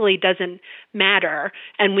nature really doesn't matter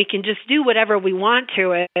and we can just do whatever we want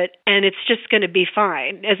to it and it's just going to be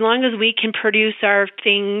fine. As long as we can produce our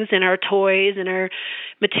things and our toys and our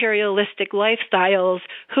materialistic lifestyles,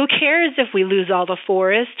 who cares if we lose all the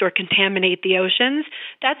forests or contaminate the oceans?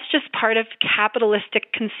 That's just part of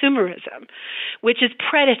capitalistic consumerism, which is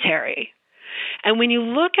predatory. And when you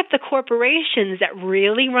look at the corporations that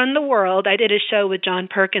really run the world, I did a show with John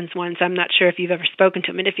Perkins once. I'm not sure if you've ever spoken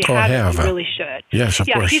to him. And if you haven't, you really should. Yes, of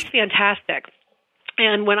course. He's fantastic.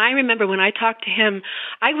 And when I talked to him,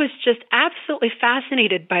 I was just absolutely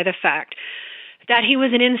fascinated by the fact that he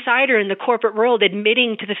was an insider in the corporate world,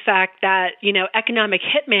 admitting to the fact that, economic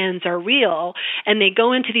hitmans are real, and they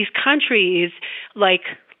go into these countries like,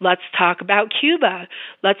 let's talk about Cuba.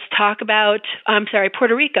 Let's talk about,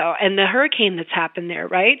 Puerto Rico and the hurricane that's happened there,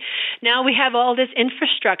 right? Now we have all this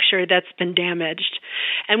infrastructure that's been damaged.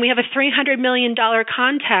 And we have a $300 million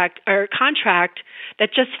contract that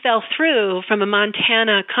just fell through from a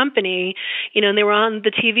Montana company, and they were on the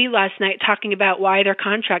TV last night talking about why their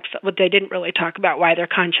contract, well, they didn't really talk about why their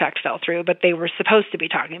contract fell through, but they were supposed to be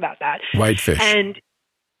talking about that. Whitefish.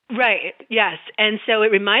 Right, yes. And so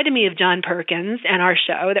it reminded me of John Perkins and our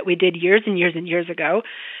show that we did years and years and years ago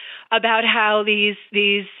about how these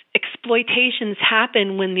exploitations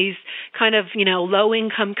happen when these kind of,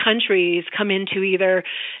 low-income countries come into either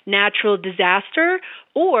natural disaster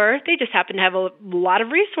or they just happen to have a lot of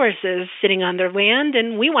resources sitting on their land,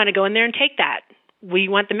 and we want to go in there and take that. We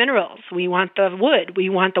want the minerals. We want the wood. We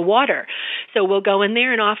want the water. So we'll go in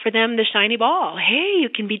there and offer them the shiny ball. Hey, you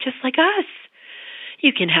can be just like us.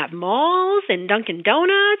 You can have malls and Dunkin'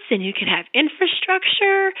 Donuts, and you can have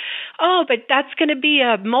infrastructure. Oh, but that's going to be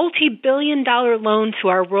a multi-billion-dollar loan to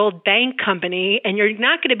our World Bank company, and you're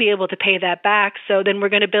not going to be able to pay that back, so then we're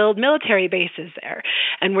going to build military bases there,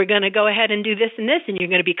 and we're going to go ahead and do this and this, and you're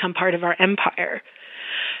going to become part of our empire.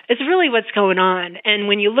 It's really what's going on. And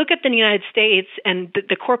when you look at the United States and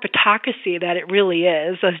the corporatocracy that it really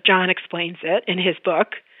is, as John explains it in his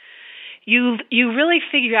book, you really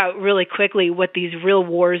figure out really quickly what these real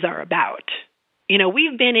wars are about.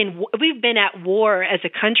 We've been at war as a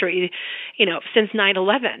country, since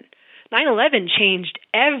 9/11. 9/11 changed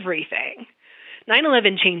everything.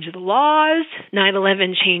 9/11 changed the laws.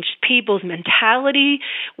 9/11 changed people's mentality.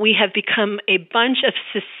 We have become a bunch of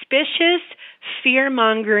suspicious,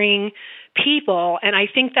 fear-mongering people, and I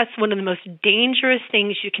think that's one of the most dangerous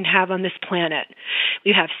things you can have on this planet.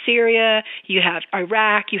 You have Syria, you have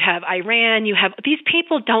Iraq, you have Iran, these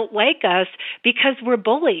people don't like us because we're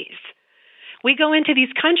bullies. We go into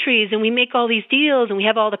these countries and we make all these deals and we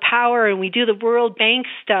have all the power and we do the World Bank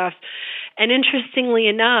stuff. And interestingly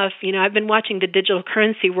enough, I've been watching the digital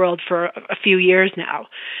currency world for a few years now.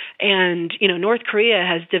 And, North Korea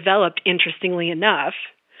has developed, interestingly enough,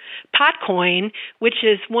 Potcoin, which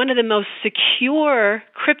is one of the most secure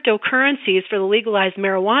cryptocurrencies for the legalized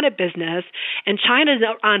marijuana business, and China's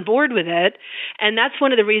on board with it. And that's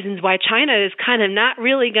one of the reasons why China is kind of not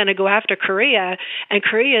really going to go after Korea, and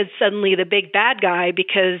Korea is suddenly the big bad guy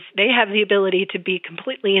because they have the ability to be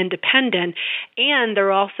completely independent, and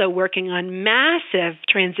they're also working on massive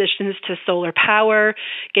transitions to solar power,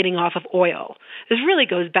 getting off of oil. This really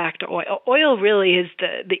goes back to oil. Oil really is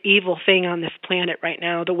the evil thing on this planet right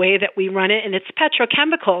now, the way that we run it, and it's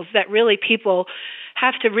petrochemicals that really people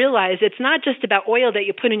have to realize. It's not just about oil that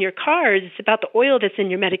you put in your cars, it's about the oil that's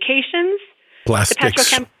in your medications.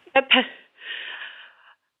 Plastics.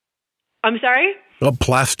 I'm sorry? Well,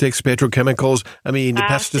 plastics, petrochemicals, the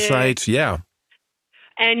pesticides, yeah.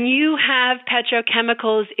 And you have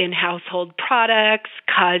petrochemicals in household products,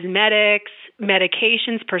 cosmetics,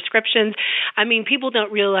 medications, prescriptions. People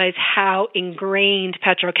don't realize how ingrained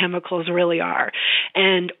petrochemicals really are.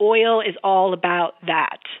 And oil is all about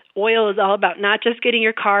that. Oil is all about not just getting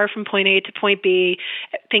your car from point A to point B,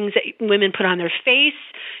 things that women put on their face,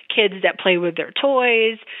 kids that play with their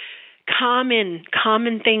toys, common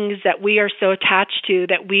things that we are so attached to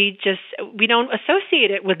that we don't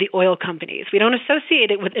associate it with the oil companies. We don't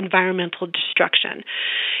associate it with environmental destruction.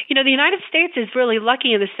 The United States is really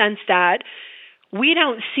lucky in the sense that we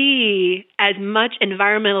don't see as much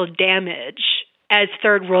environmental damage as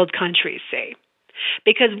third world countries see.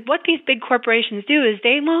 Because what these big corporations do is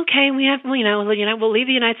we'll leave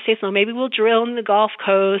the United States alone. Maybe we'll drill in the Gulf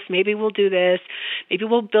Coast. Maybe we'll do this. Maybe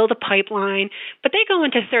we'll build a pipeline. But they go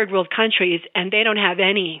into third world countries and they don't have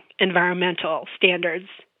any environmental standards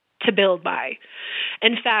to build by.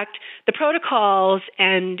 In fact, the protocols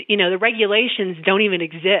and, the regulations don't even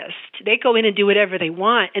exist. They go in and do whatever they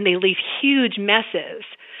want and they leave huge messes.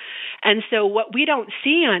 And so what we don't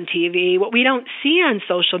see on TV, what we don't see on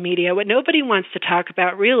social media, what nobody wants to talk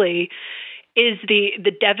about really is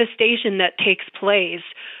the devastation that takes place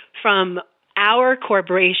from our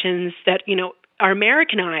corporations that, are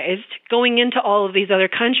Americanized, going into all of these other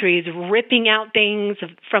countries, ripping out things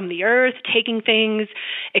from the earth, taking things,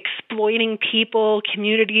 exploiting people,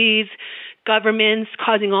 communities, governments,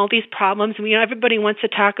 causing all these problems. Everybody wants to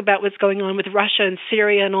talk about what's going on with Russia and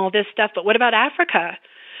Syria and all this stuff, but what about Africa?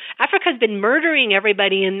 Africa's been murdering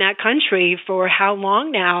everybody in that country for how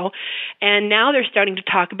long now? And now they're starting to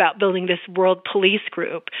talk about building this world police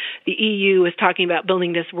group. The EU is talking about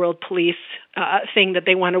building this world police thing that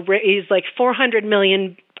they want to raise like $400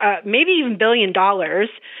 million maybe even $1 billion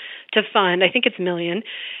to fund. I think it's $1 million.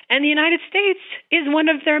 And the United States is one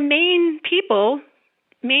of their main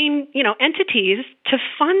entities to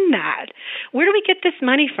fund that. Where do we get this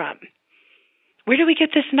money from?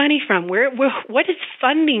 What is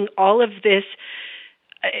funding all of this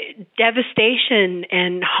devastation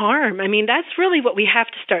and harm? I mean, that's really what we have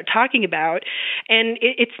to start talking about. And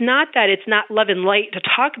it's not that it's not love and light to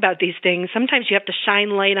talk about these things. Sometimes you have to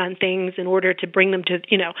shine light on things in order to bring them to,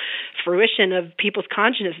 fruition of people's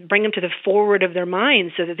consciousness, bring them to the forward of their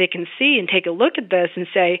minds so that they can see and take a look at this and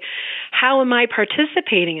say, how am I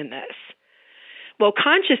participating in this? Well,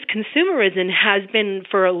 conscious consumerism has been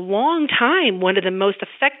for a long time one of the most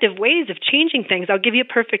effective ways of changing things. I'll give you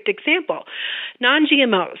a perfect example.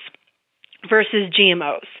 Non-GMOs versus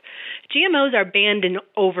GMOs. GMOs are banned in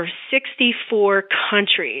over 64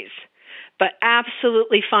 countries, but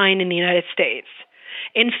absolutely fine in the United States.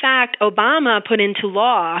 In fact, Obama put into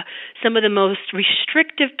law some of the most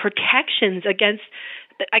restrictive protections against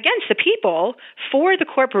the people for the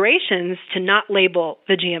corporations to not label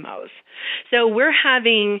the GMOs. So we're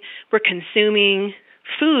consuming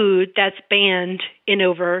food that's banned in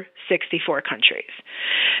over 64 countries.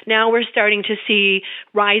 Now we're starting to see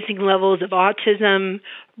rising levels of autism,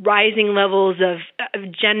 rising levels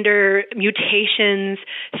of gender mutations,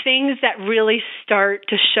 things that really start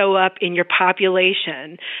to show up in your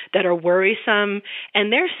population that are worrisome,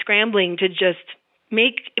 and they're scrambling to just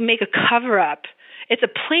make a cover-up. It's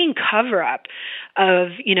a plain cover-up of,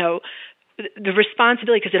 the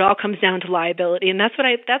responsibility, because it all comes down to liability. And that's what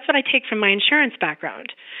I take from my insurance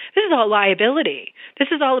background. This is all liability. This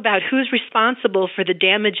is all about who's responsible for the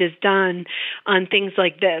damages done on things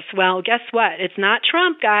like this. Well, guess what? It's not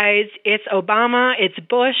Trump, guys. It's Obama. It's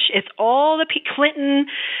Bush. It's all the Clinton.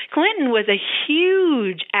 Clinton was a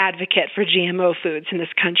huge advocate for GMO foods in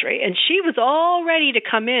this country, and she was all ready to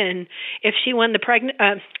come in if she won the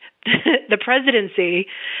presidency.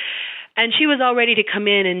 And she was all ready to come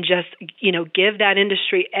in and just, give that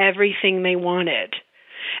industry everything they wanted.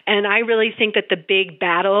 And I really think that the big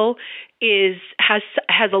battle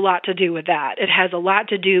has a lot to do with that. It has a lot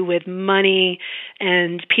to do with money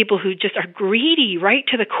and people who just are greedy right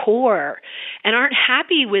to the core and aren't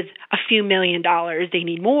happy with a few $1 million. They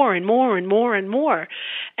need more and more and more and more.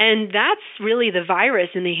 And that's really the virus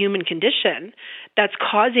in the human condition that's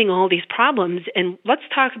causing all these problems. And let's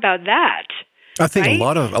talk about that. I think a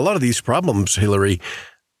lot of these problems, Hillary,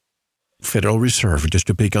 Federal Reserve, just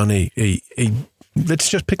to pick on let's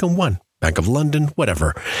just pick on one, Bank of London,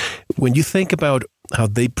 whatever. When you think about how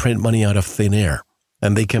they print money out of thin air,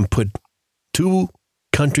 and they can put 2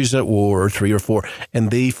 countries at war, or 3 or 4,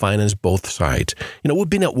 and they finance both sides. We've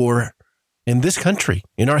been at war in this country,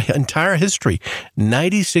 in our entire history,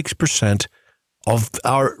 96% of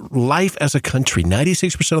our life as a country,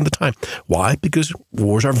 96% of the time. Why? Because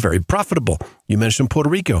wars are very profitable. You mentioned Puerto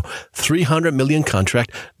Rico, $300 million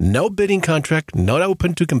contract, no bidding contract, not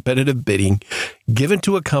open to competitive bidding, given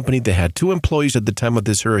to a company that had 2 employees at the time of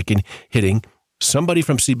this hurricane hitting. Somebody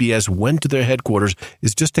from CBS went to their headquarters.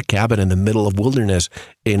 It's just a cabin in the middle of wilderness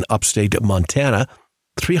in upstate Montana.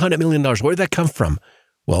 $300 million. Where did that come from?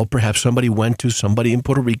 Well, perhaps somebody went to somebody in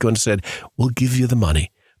Puerto Rico and said, we'll give you the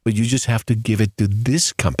money, but you just have to give it to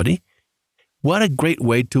this company. What a great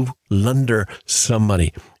way to launder some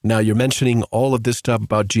money. Now, you're mentioning all of this stuff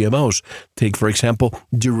about GMOs. Take, for example,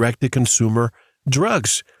 direct-to-consumer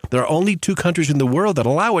drugs. There are only 2 countries in the world that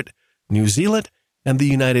allow it, New Zealand and the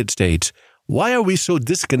United States. Why are we so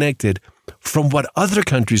disconnected from what other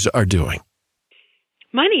countries are doing?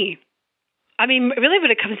 Money. I mean, really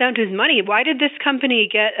what it comes down to is money. Why did this company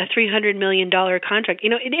get a $300 million contract?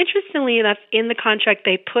 Interestingly enough, in the contract,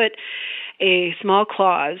 they put a small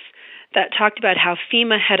clause that talked about how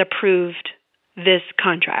FEMA had approved this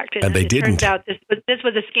contract. And they didn't. Turns out this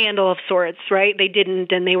was a scandal of sorts, right? They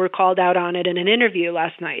didn't, and they were called out on it in an interview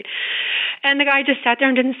last night. And the guy just sat there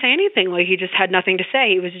and didn't say anything. Like, he just had nothing to say.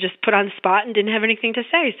 He was just put on the spot and didn't have anything to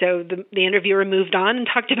say. So the interviewer moved on and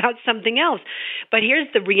talked about something else. But here's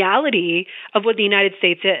the reality of what the United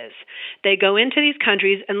States is. They go into these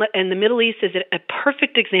countries, and the Middle East is a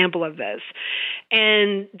perfect example of this.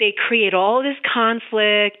 And they create all this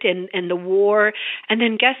conflict and the war. And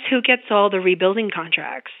then guess who gets all the rebuilding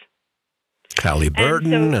contracts?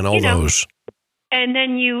 Halliburton and all those. And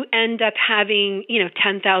then you end up having,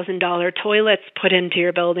 $10,000 toilets put into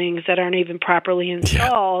your buildings that aren't even properly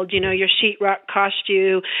installed. Yeah. Your sheetrock cost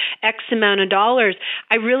you X amount of dollars.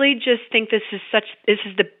 I really just think this is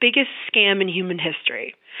the biggest scam in human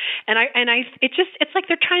history. It's like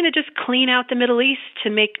they're trying to just clean out the Middle East to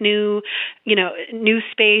make new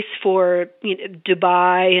space for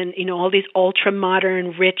Dubai and all these ultra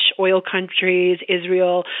modern, rich oil countries,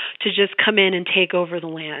 Israel, to just come in and take over the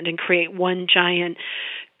land and create one giant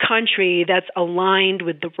country that's aligned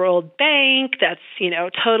with the World Bank, that's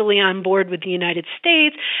totally on board with the United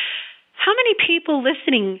States. How many people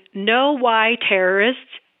listening know why terrorists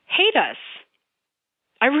hate us?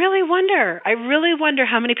 I really wonder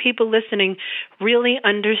how many people listening really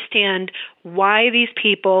understand why these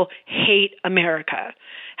people hate America.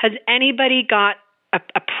 Has anybody got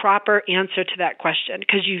a proper answer to that question?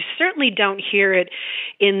 Because you certainly don't hear it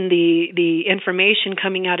in the information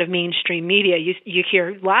coming out of mainstream media. You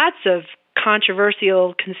hear lots of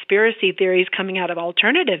controversial conspiracy theories coming out of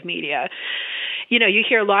alternative media. You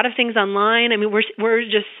hear a lot of things online. I mean, we're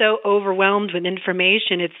just so overwhelmed with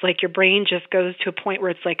information. It's like your brain just goes to a point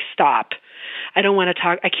where it's like, stop. I don't want to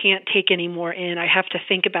talk. I can't take any more in. I have to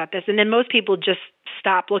think about this. And then most people just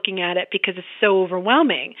stop looking at it because it's so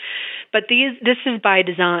overwhelming. But this is by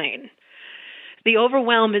design. The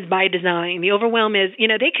overwhelm is by design. The overwhelm is,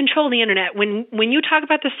 they control the internet. When you talk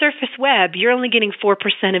about the surface web, you're only getting 4%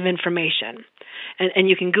 of information. And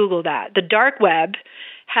you can Google that. The dark web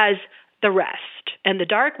has the rest. And the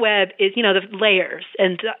dark web is, the layers.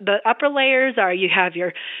 And the upper layers are, you have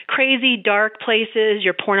your crazy dark places,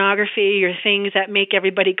 your pornography, your things that make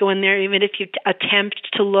everybody go in there. Even if you attempt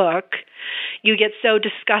to look, you get so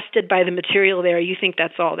disgusted by the material there, you think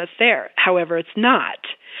that's all that's there. However, it's not.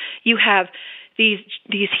 You have these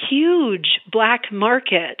huge black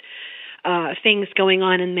market things going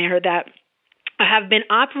on in there that have been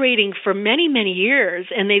operating for many, many years,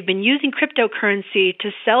 and they've been using cryptocurrency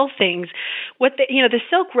to sell things. The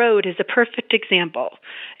Silk Road is a perfect example.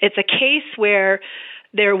 It's a case where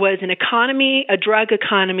there was an economy, a drug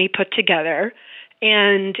economy put together,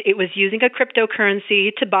 and it was using a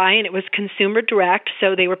cryptocurrency to buy, and it was consumer direct,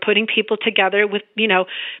 so they were putting people together with,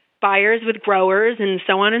 buyers with growers and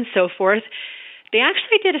so on and so forth. They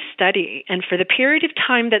actually did a study, and for the period of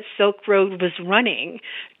time that Silk Road was running,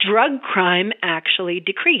 drug crime actually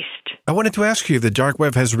decreased. I wanted to ask you if the dark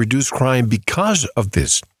web has reduced crime because of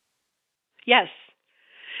this. Yes,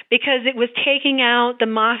 because it was taking out the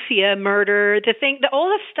mafia, murder, all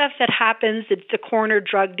the stuff that happens, the corner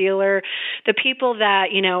drug dealer, the people that,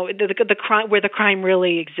 the crime, where the crime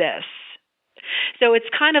really exists. So it's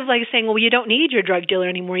kind of like saying, well, you don't need your drug dealer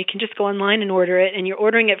anymore. You can just go online and order it, and you're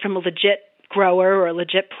ordering it from a legit grower or a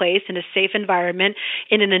legit place in a safe environment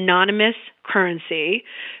in an anonymous currency,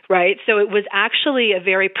 right? So it was actually a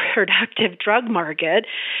very productive drug market.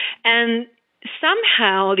 And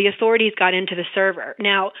somehow the authorities got into the server.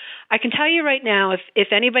 Now, I can tell you right now,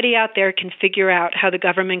 if anybody out there can figure out how the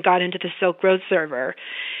government got into the Silk Road server,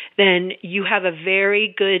 then you have a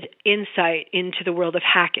very good insight into the world of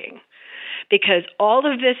hacking. Because all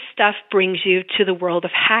of this stuff brings you to the world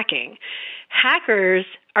of hacking. Hackers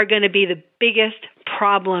are going to be the biggest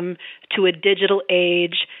problem to a digital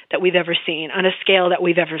age that we've ever seen, on a scale that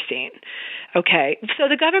we've ever seen. Okay, so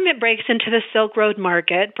the government breaks into the Silk Road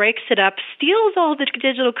market, breaks it up, steals all the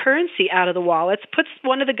digital currency out of the wallets, puts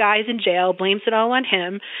one of the guys in jail, blames it all on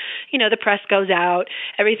him. The press goes out,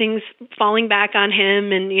 everything's falling back on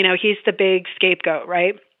him, and, he's the big scapegoat,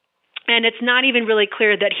 right? And it's not even really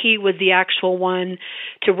clear that he was the actual one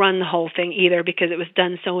to run the whole thing either, because it was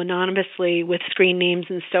done so anonymously with screen names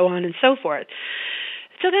and so on and so forth.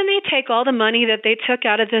 So then they take all the money that they took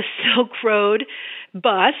out of the Silk Road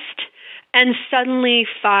bust, and suddenly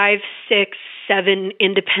 5, 6, 7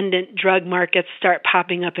 independent drug markets start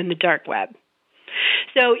popping up in the dark web.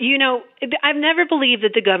 So, I've never believed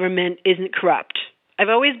that the government isn't corrupt. I've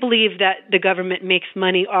always believed that the government makes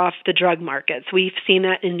money off the drug markets. We've seen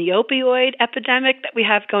that in the opioid epidemic that we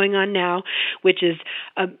have going on now, which is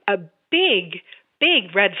a big,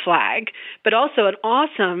 big red flag, but also an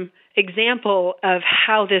awesome example of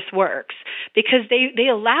how this works, because they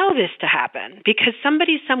allow this to happen, because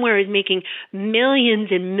somebody somewhere is making millions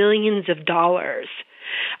and millions of dollars.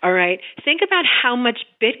 All right. Think about how much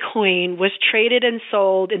Bitcoin was traded and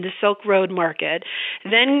sold in the Silk Road market,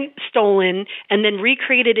 then stolen, and then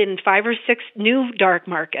recreated in 5 or 6 new dark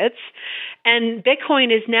markets. And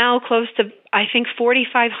Bitcoin is now close to, I think,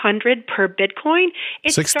 $4,500 per Bitcoin.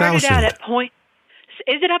 It 6,000. started out at point.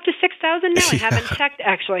 Is it up to 6,000 now? I haven't checked,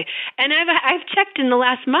 actually. And I've checked in the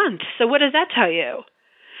last month. So what does that tell you?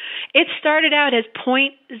 It started out as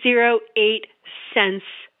 0.08 cents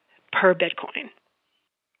per Bitcoin.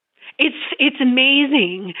 It's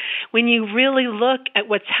amazing when you really look at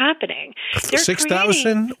what's happening.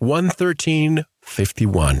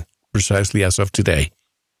 6,113.51, precisely as of today.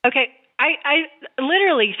 Okay, I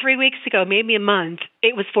literally 3 weeks ago, maybe a month,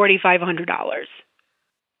 it was $4,500.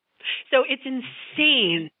 So it's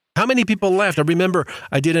insane. How many people left? I remember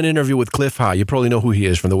I did an interview with Cliff High. You probably know who he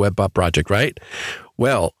is from the WebBot Project, right?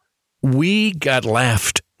 Well, we got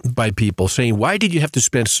laughed by people saying, why did you have to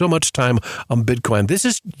spend so much time on Bitcoin? This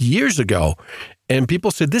is years ago. And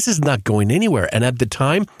people said, this is not going anywhere. And at the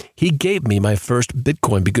time, he gave me my first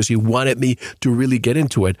Bitcoin because he wanted me to really get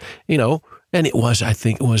into it, and it was, I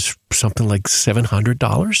think it was something like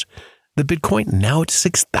 $700, the Bitcoin. Now it's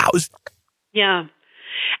 6,000. Yeah.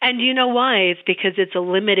 And you know why? It's because it's a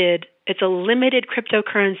limited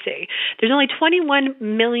cryptocurrency. There's only 21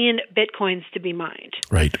 million Bitcoins to be mined.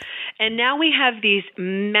 Right. And now we have these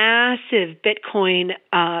massive Bitcoin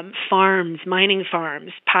mining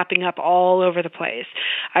farms popping up all over the place.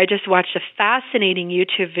 I just watched a fascinating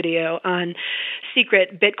YouTube video on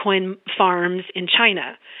secret Bitcoin farms in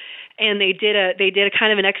China. And they did a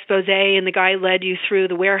kind of an expose, and the guy led you through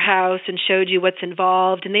the warehouse and showed you what's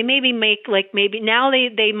involved. And they maybe now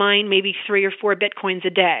they mine maybe 3 or 4 Bitcoins a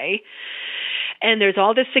day. And there's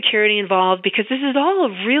all this security involved because this is all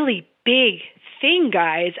a really big thing,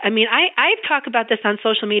 guys. I mean, I talk about this on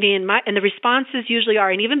social media, and the responses usually are,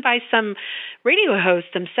 and even by some radio hosts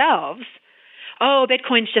themselves, oh,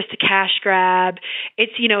 Bitcoin's just a cash grab.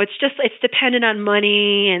 It's dependent on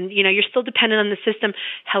money, and you're still dependent on the system.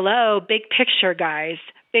 Hello, big picture, guys.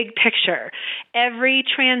 Big picture. Every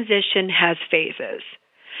transition has phases.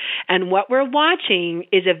 And what we're watching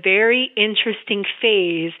is a very interesting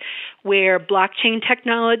phase where blockchain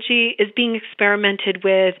technology is being experimented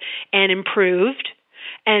with and improved.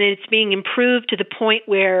 And it's being improved to the point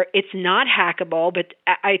where it's not hackable, but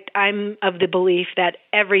I'm of the belief that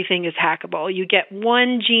everything is hackable. You get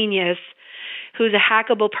one genius who's a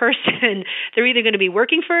hackable person, they're either going to be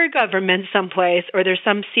working for a government someplace, or there's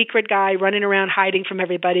some secret guy running around hiding from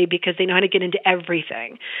everybody because they know how to get into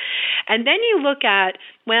everything. And then you look at,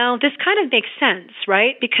 well, this kind of makes sense,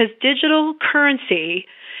 right? Because digital currency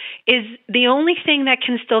is the only thing that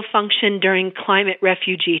can still function during climate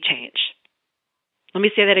refugee change. Let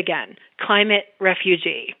me say that again. Climate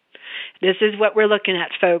refugee. This is what we're looking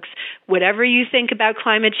at, folks. Whatever you think about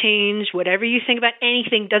climate change, whatever you think about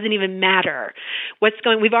anything, doesn't even matter.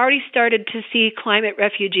 We've already started to see climate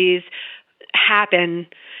refugees happen.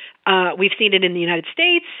 We've seen it in the United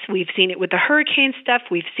States. We've seen it with the hurricane stuff.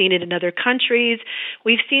 We've seen it in other countries.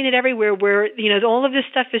 We've seen it everywhere where, all of this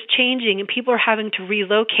stuff is changing and people are having to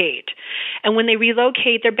relocate. And when they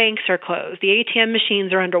relocate, their banks are closed. The ATM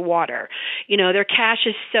machines are underwater. Their cash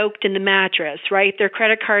is soaked in the mattress, right? Their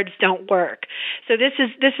credit cards don't work. So this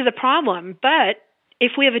is a problem. But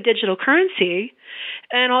if we have a digital currency,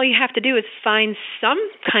 and all you have to do is find some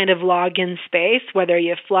kind of login space, whether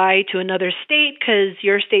you fly to another state because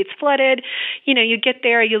your state's flooded, you get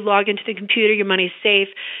there, you log into the computer, your money's safe,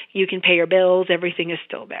 you can pay your bills, everything is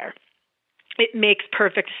still there. It makes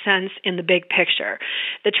perfect sense in the big picture.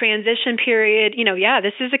 The transition period,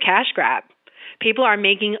 this is a cash grab. People are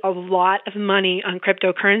making a lot of money on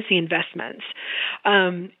cryptocurrency investments.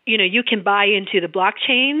 You can buy into the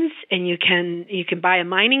blockchains, and you can buy a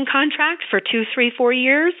mining contract for 2, 3, 4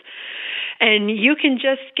 years, and you can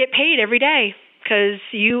just get paid every day because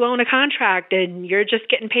you own a contract and you're just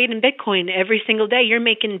getting paid in Bitcoin every single day. You're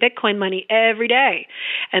making Bitcoin money every day.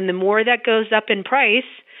 And the more that goes up in price,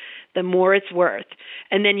 the more it's worth.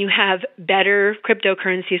 And then you have better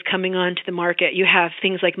cryptocurrencies coming onto the market. You have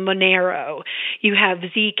things like Monero. You have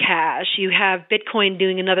Zcash. You have Bitcoin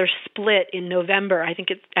doing another split in November. I think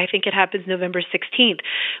it happens November 16th,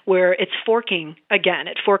 where it's forking again.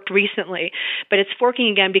 It forked recently, but it's forking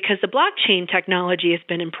again because the blockchain technology has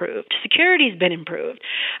been improved. Security's been improved.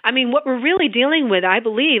 I mean, what we're really dealing with, I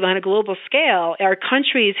believe, on a global scale, are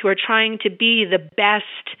countries who are trying to be the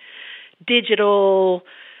best digital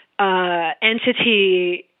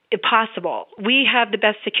entity possible. We have the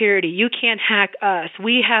best security. You can't hack us.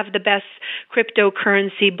 We have the best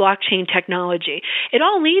cryptocurrency blockchain technology. It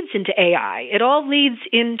all leads into AI. It all leads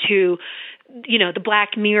into the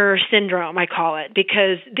Black Mirror syndrome, I call it,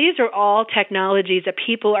 because these are all technologies that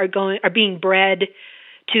people are being bred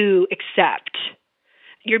to accept.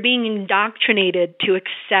 You're being indoctrinated to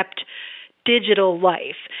accept digital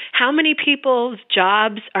life. How many people's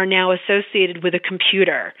jobs are now associated with a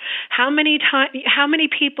computer? How many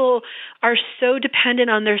people are so dependent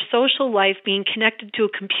on their social life being connected to a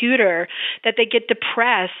computer that they get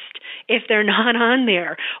depressed if they're not on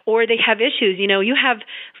there, or they have issues? You have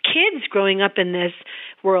kids growing up in this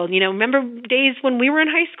world. Remember days when we were in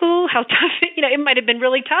high school, how tough, it might have been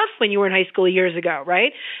really tough when you were in high school years ago,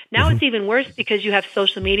 right? Now it's even worse because you have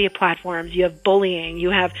social media platforms, you have bullying, you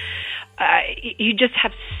have you just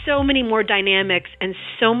have so many more dynamics, and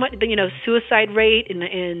so much, suicide rate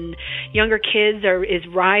in younger kids is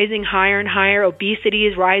rising higher and higher. Obesity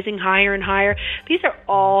is rising higher and higher. These are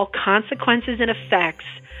all consequences and effects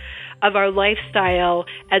of our lifestyle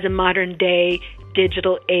as a modern day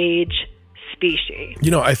digital age species.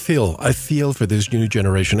 I feel for this new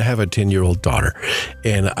generation. I have a 10-year-old daughter,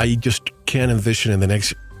 and I just can't envision in the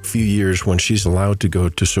next few years when she's allowed to go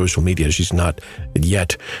to social media. She's not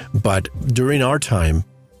yet, but during our time,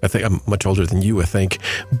 I think I'm much older than you, I think,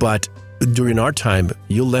 but during our time,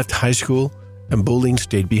 you left high school and bullying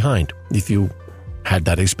stayed behind if you had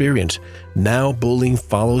that experience. Now bullying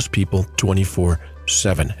follows people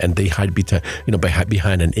 24/7, and they hide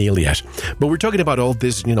behind an alias. But we're talking about all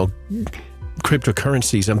this,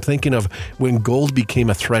 cryptocurrencies. I'm thinking of when gold became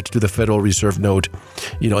a threat to the Federal Reserve note,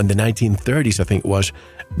 in the 1930s, I think it was,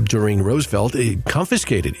 during Roosevelt, it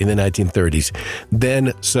confiscated in the 1930s.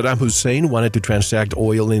 Then Saddam Hussein wanted to transact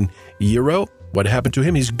oil in euro. What happened to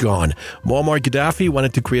him? He's gone. Muammar Gaddafi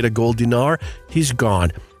wanted to create a gold dinar. He's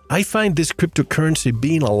gone. I find this cryptocurrency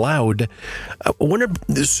being allowed,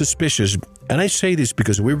 suspicious. And I say this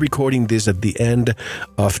because we're recording this at the end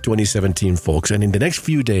of 2017, folks. And in the next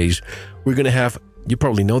few days, we're going to have, you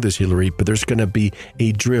probably know this, Hillary, but there's going to be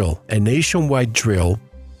a nationwide drill,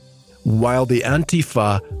 while the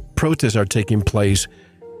Antifa protests are taking place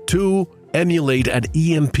to emulate an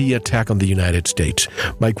EMP attack on the United States.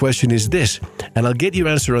 My question is this, and I'll get your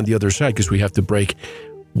answer on the other side because we have to break.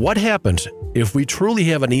 What happens if we truly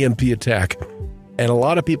have an EMP attack and a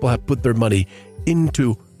lot of people have put their money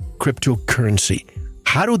into cryptocurrency?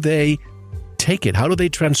 How do they take it? How do they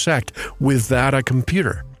transact without a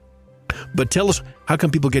computer? But tell us, how can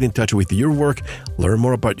people get in touch with your work, learn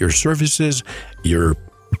more about your services, your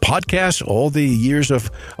podcast, all the years of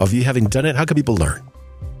you having done it? How can people learn?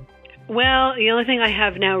 Well, the only thing I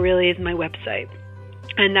have now really is my website.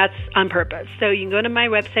 And that's on purpose. So you can go to my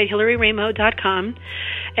website, hillaryraimo.com,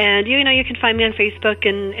 and you can find me on Facebook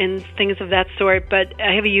and things of that sort. But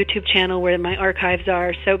I have a YouTube channel where my archives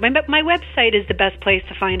are. So my website is the best place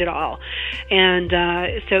to find it all. And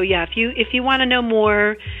if you want to know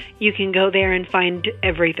more, you can go there and find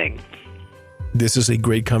everything. This is a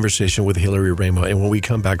great conversation with Hillary Raimo. And when we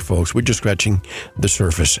come back, folks, we're just scratching the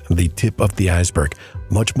surface, the tip of the iceberg.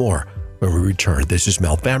 Much more when we return. This is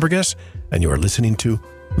Mel Fabregas, and you are listening to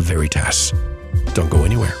Veritas. Don't go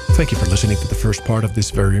anywhere. Thank you for listening to the first part of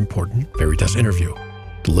this very important Veritas interview.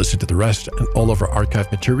 To listen to the rest and all of our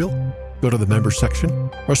archive material, go to the members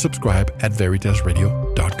section or subscribe at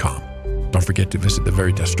veritasradio.com. Don't forget to visit the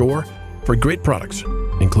Veritas store for great products,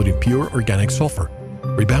 including pure organic sulfur,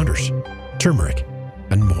 rebounders, turmeric,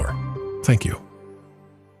 and more. Thank you.